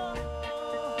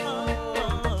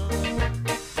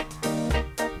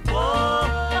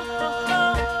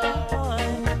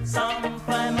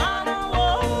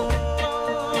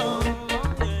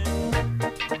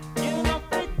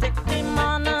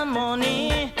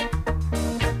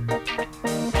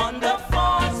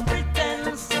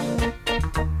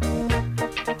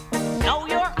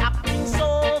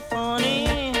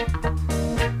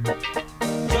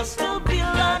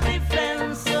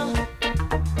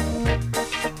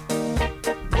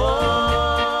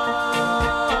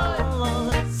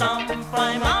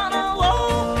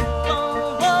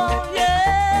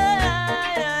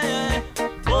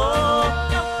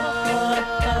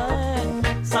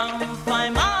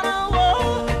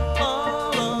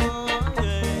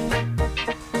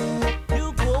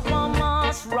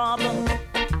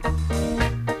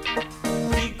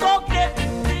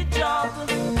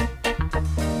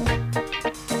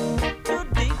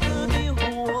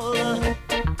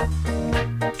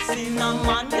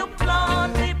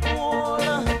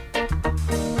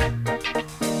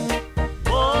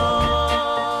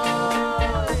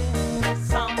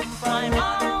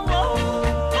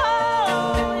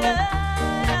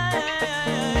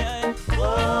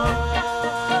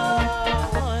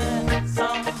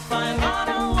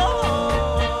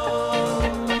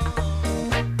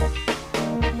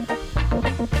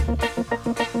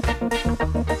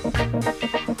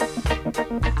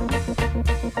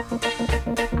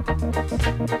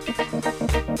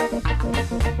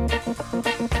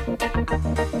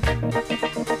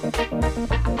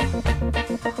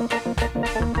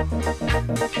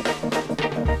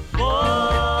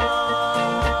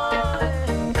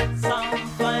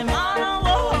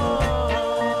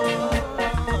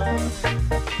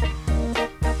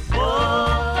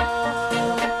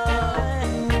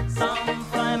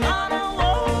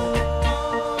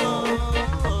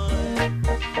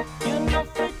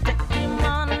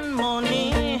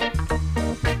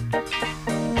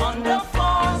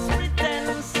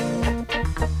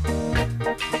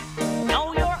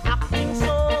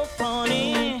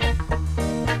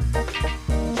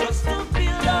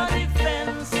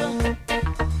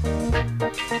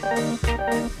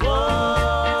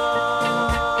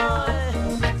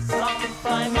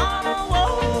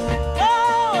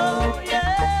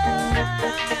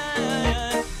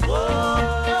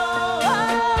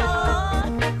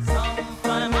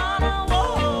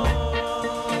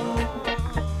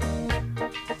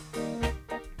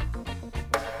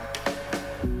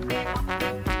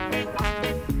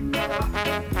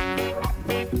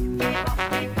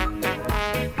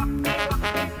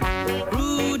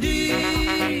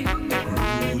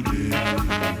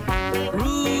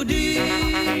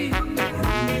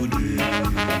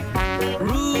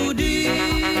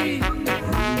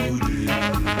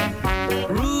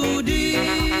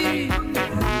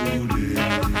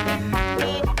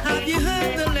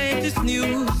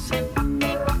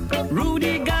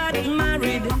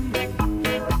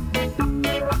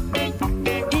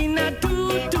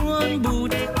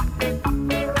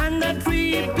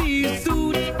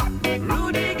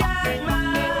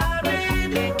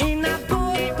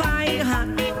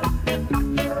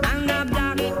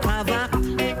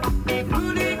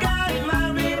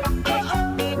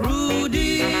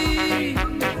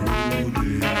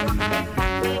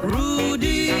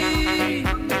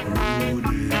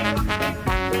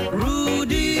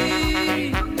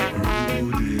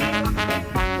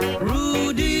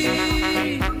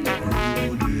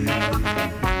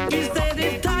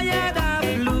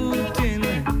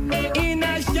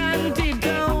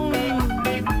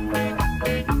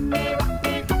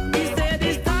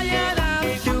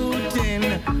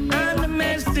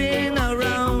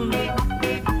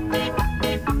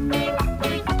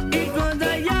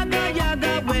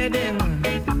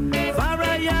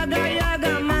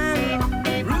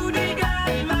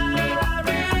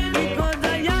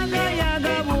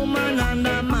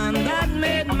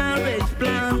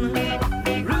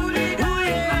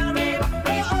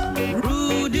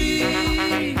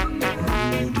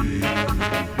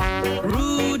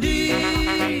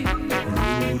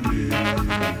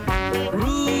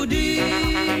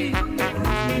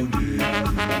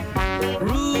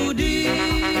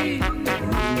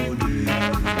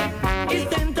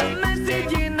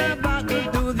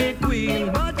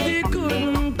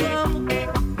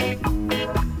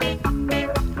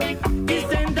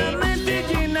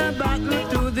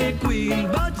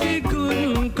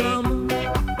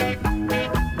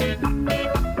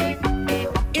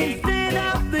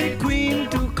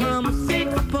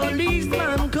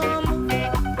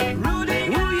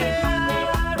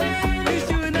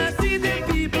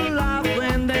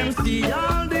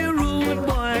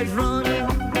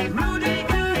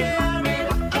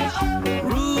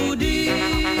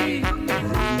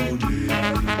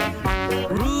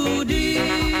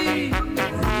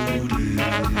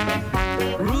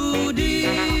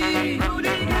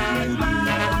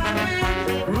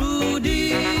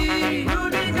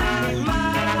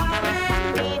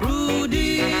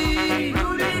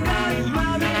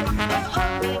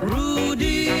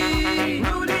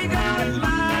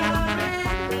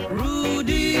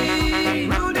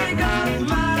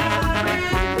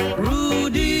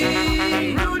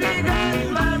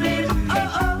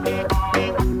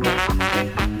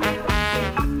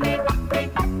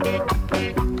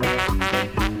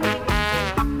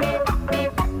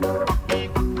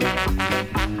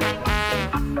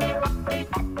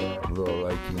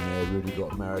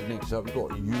 married. Next up, we've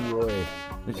got U-Roy.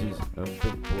 This is a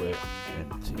Big Boy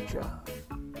and Teacher.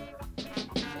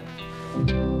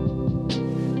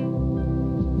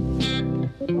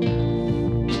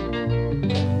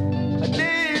 A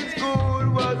day in school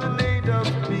was a day of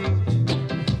speech,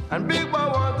 and Big Boy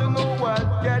want to know what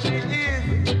caddy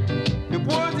is. The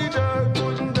poor teacher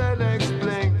couldn't then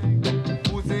explain.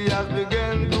 Pussy has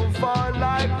begun to fall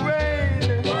like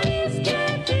rain. What is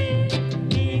caddy?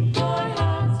 Big boy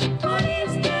has. What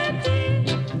is caddy?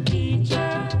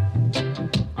 Teacher,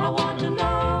 I want to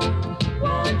know.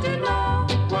 What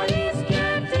is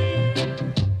caddy?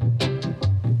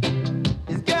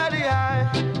 It's caddy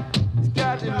high, it's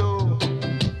caddy low.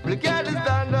 The caddy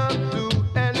stand up to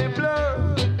any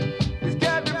blow. It's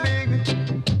caddy big,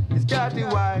 it's caddy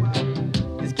wide.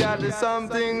 It's caddy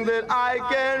something that I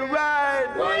can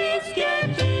ride. What is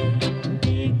caddy?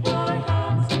 Big boy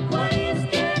has. What is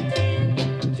caddy?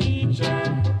 Teacher,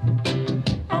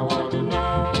 I want to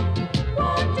know.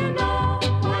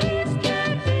 What is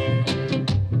caddy?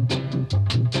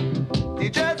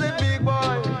 Teacher said, big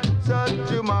boy,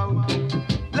 shut your mouth.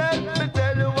 Let me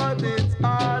tell you what it's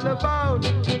all about.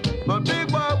 But big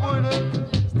boy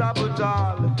wouldn't stop at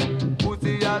all.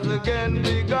 Pussy has again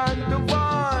begun to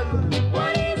fall.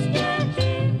 What is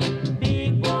caddy?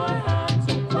 Big boy has.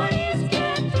 What is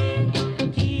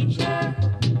caddy? Teacher,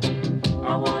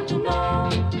 I want to know.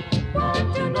 What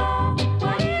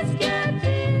is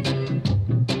caddy?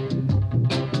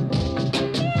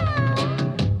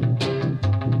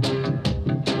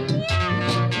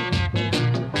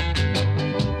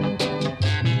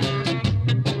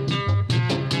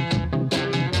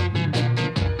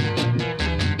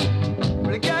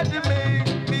 But it got to make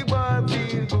big boy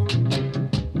feel good.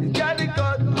 It's got to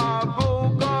cut or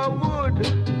broke or wood.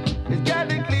 It's got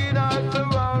to clean or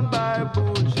surround by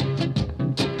bush.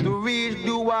 To reach,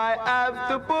 do I have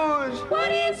to push?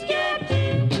 What is caddy?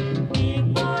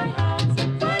 Big boy has.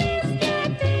 What is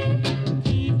caddy?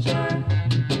 Teacher,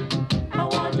 I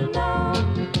want to know.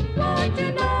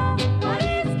 What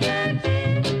is caddy?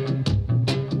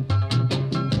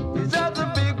 It's just a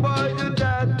big boy, you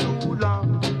got too long.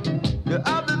 You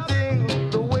have the thing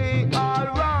the way all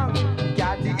wrong.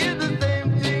 Catty is the same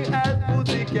thing as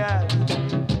pussycat.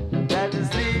 That is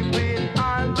sleeping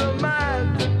on the mat.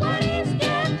 What is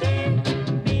caddy?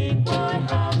 Big boy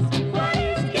has. What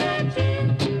is caddy?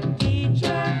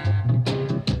 Teacher,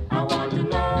 I want to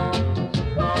know.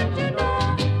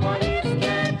 What is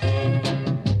caddy?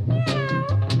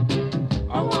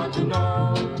 I want to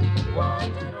know.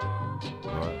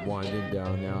 Right, winding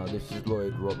down now. This is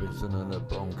Lloyd Robinson and the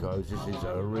Broncos. This is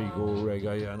a Regal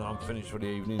Reggae, and I'm finished for the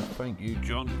evening. Thank you,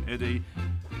 John, Eddie,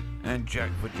 and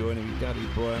Jack for joining me. Daddy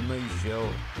Brian, Michelle,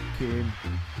 Kim,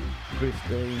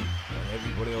 Christine, and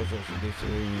everybody else that's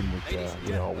listening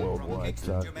with worldwide.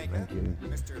 So thank you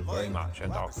very much,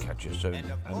 and I'll catch you soon.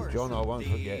 And John, I won't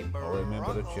forget. I'll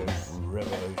remember the tune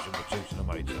Revolution with Toots and the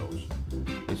Maytals.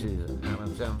 This is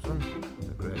Alan Sampson,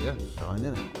 the creator,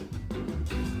 signing out.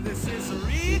 This is a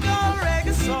Regal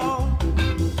Reggae song.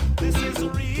 This is a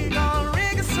Regal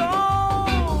Reggae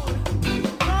song.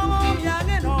 Come on, young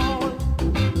and old.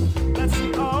 Let's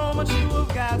see how much you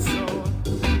have got sold.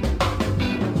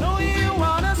 Know you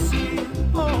wanna see.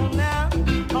 Oh, now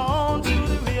on to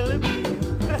the really real.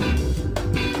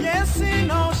 Yes, you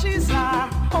know she's high.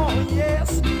 Oh,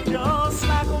 yes, just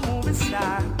like a movie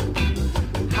star.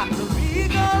 Hot the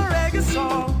Regal Reggae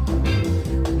song.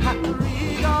 Hot the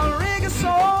Regal Reggae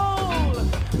soul.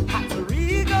 Hot the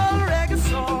Regal Reggae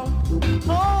soul.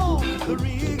 Oh,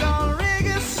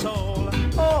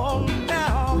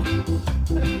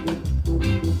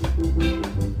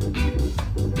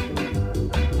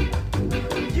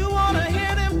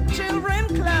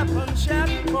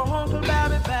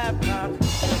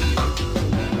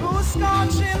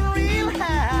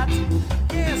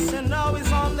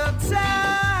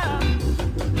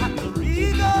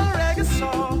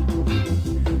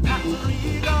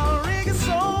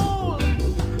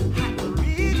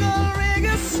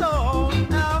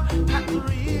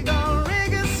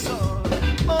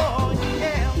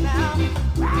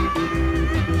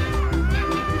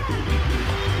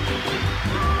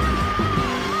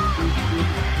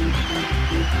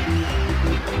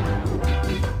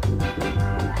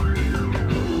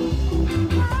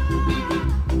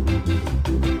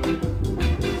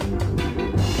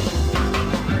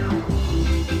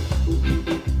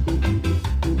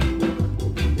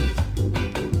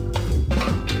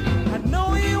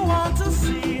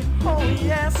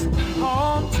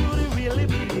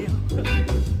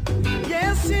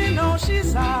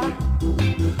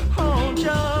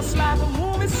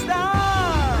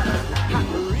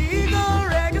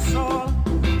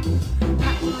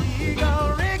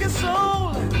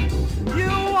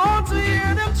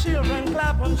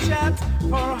 chat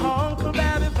for Uncle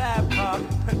Babby Babcock,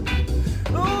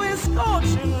 who is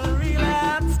coaching a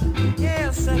relapse.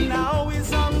 Yes, and now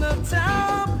he's on the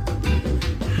top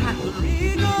at the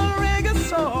Regal Reggae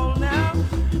Soul now,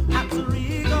 at the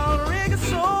Regal Reggae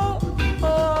Soul.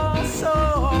 Oh,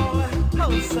 soul,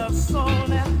 house of soul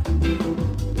now.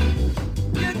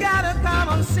 You gotta come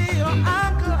and see your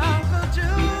uncle, Uncle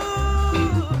Jude.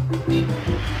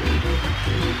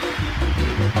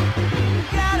 You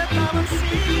gotta come and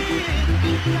see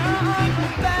your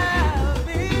Uncle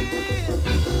Babby.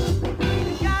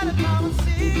 You gotta come and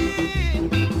see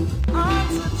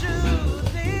Uncle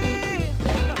Judy.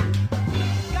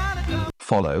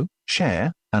 Follow,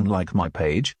 share, and like my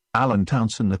page, Alan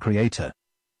Townsend the Creator.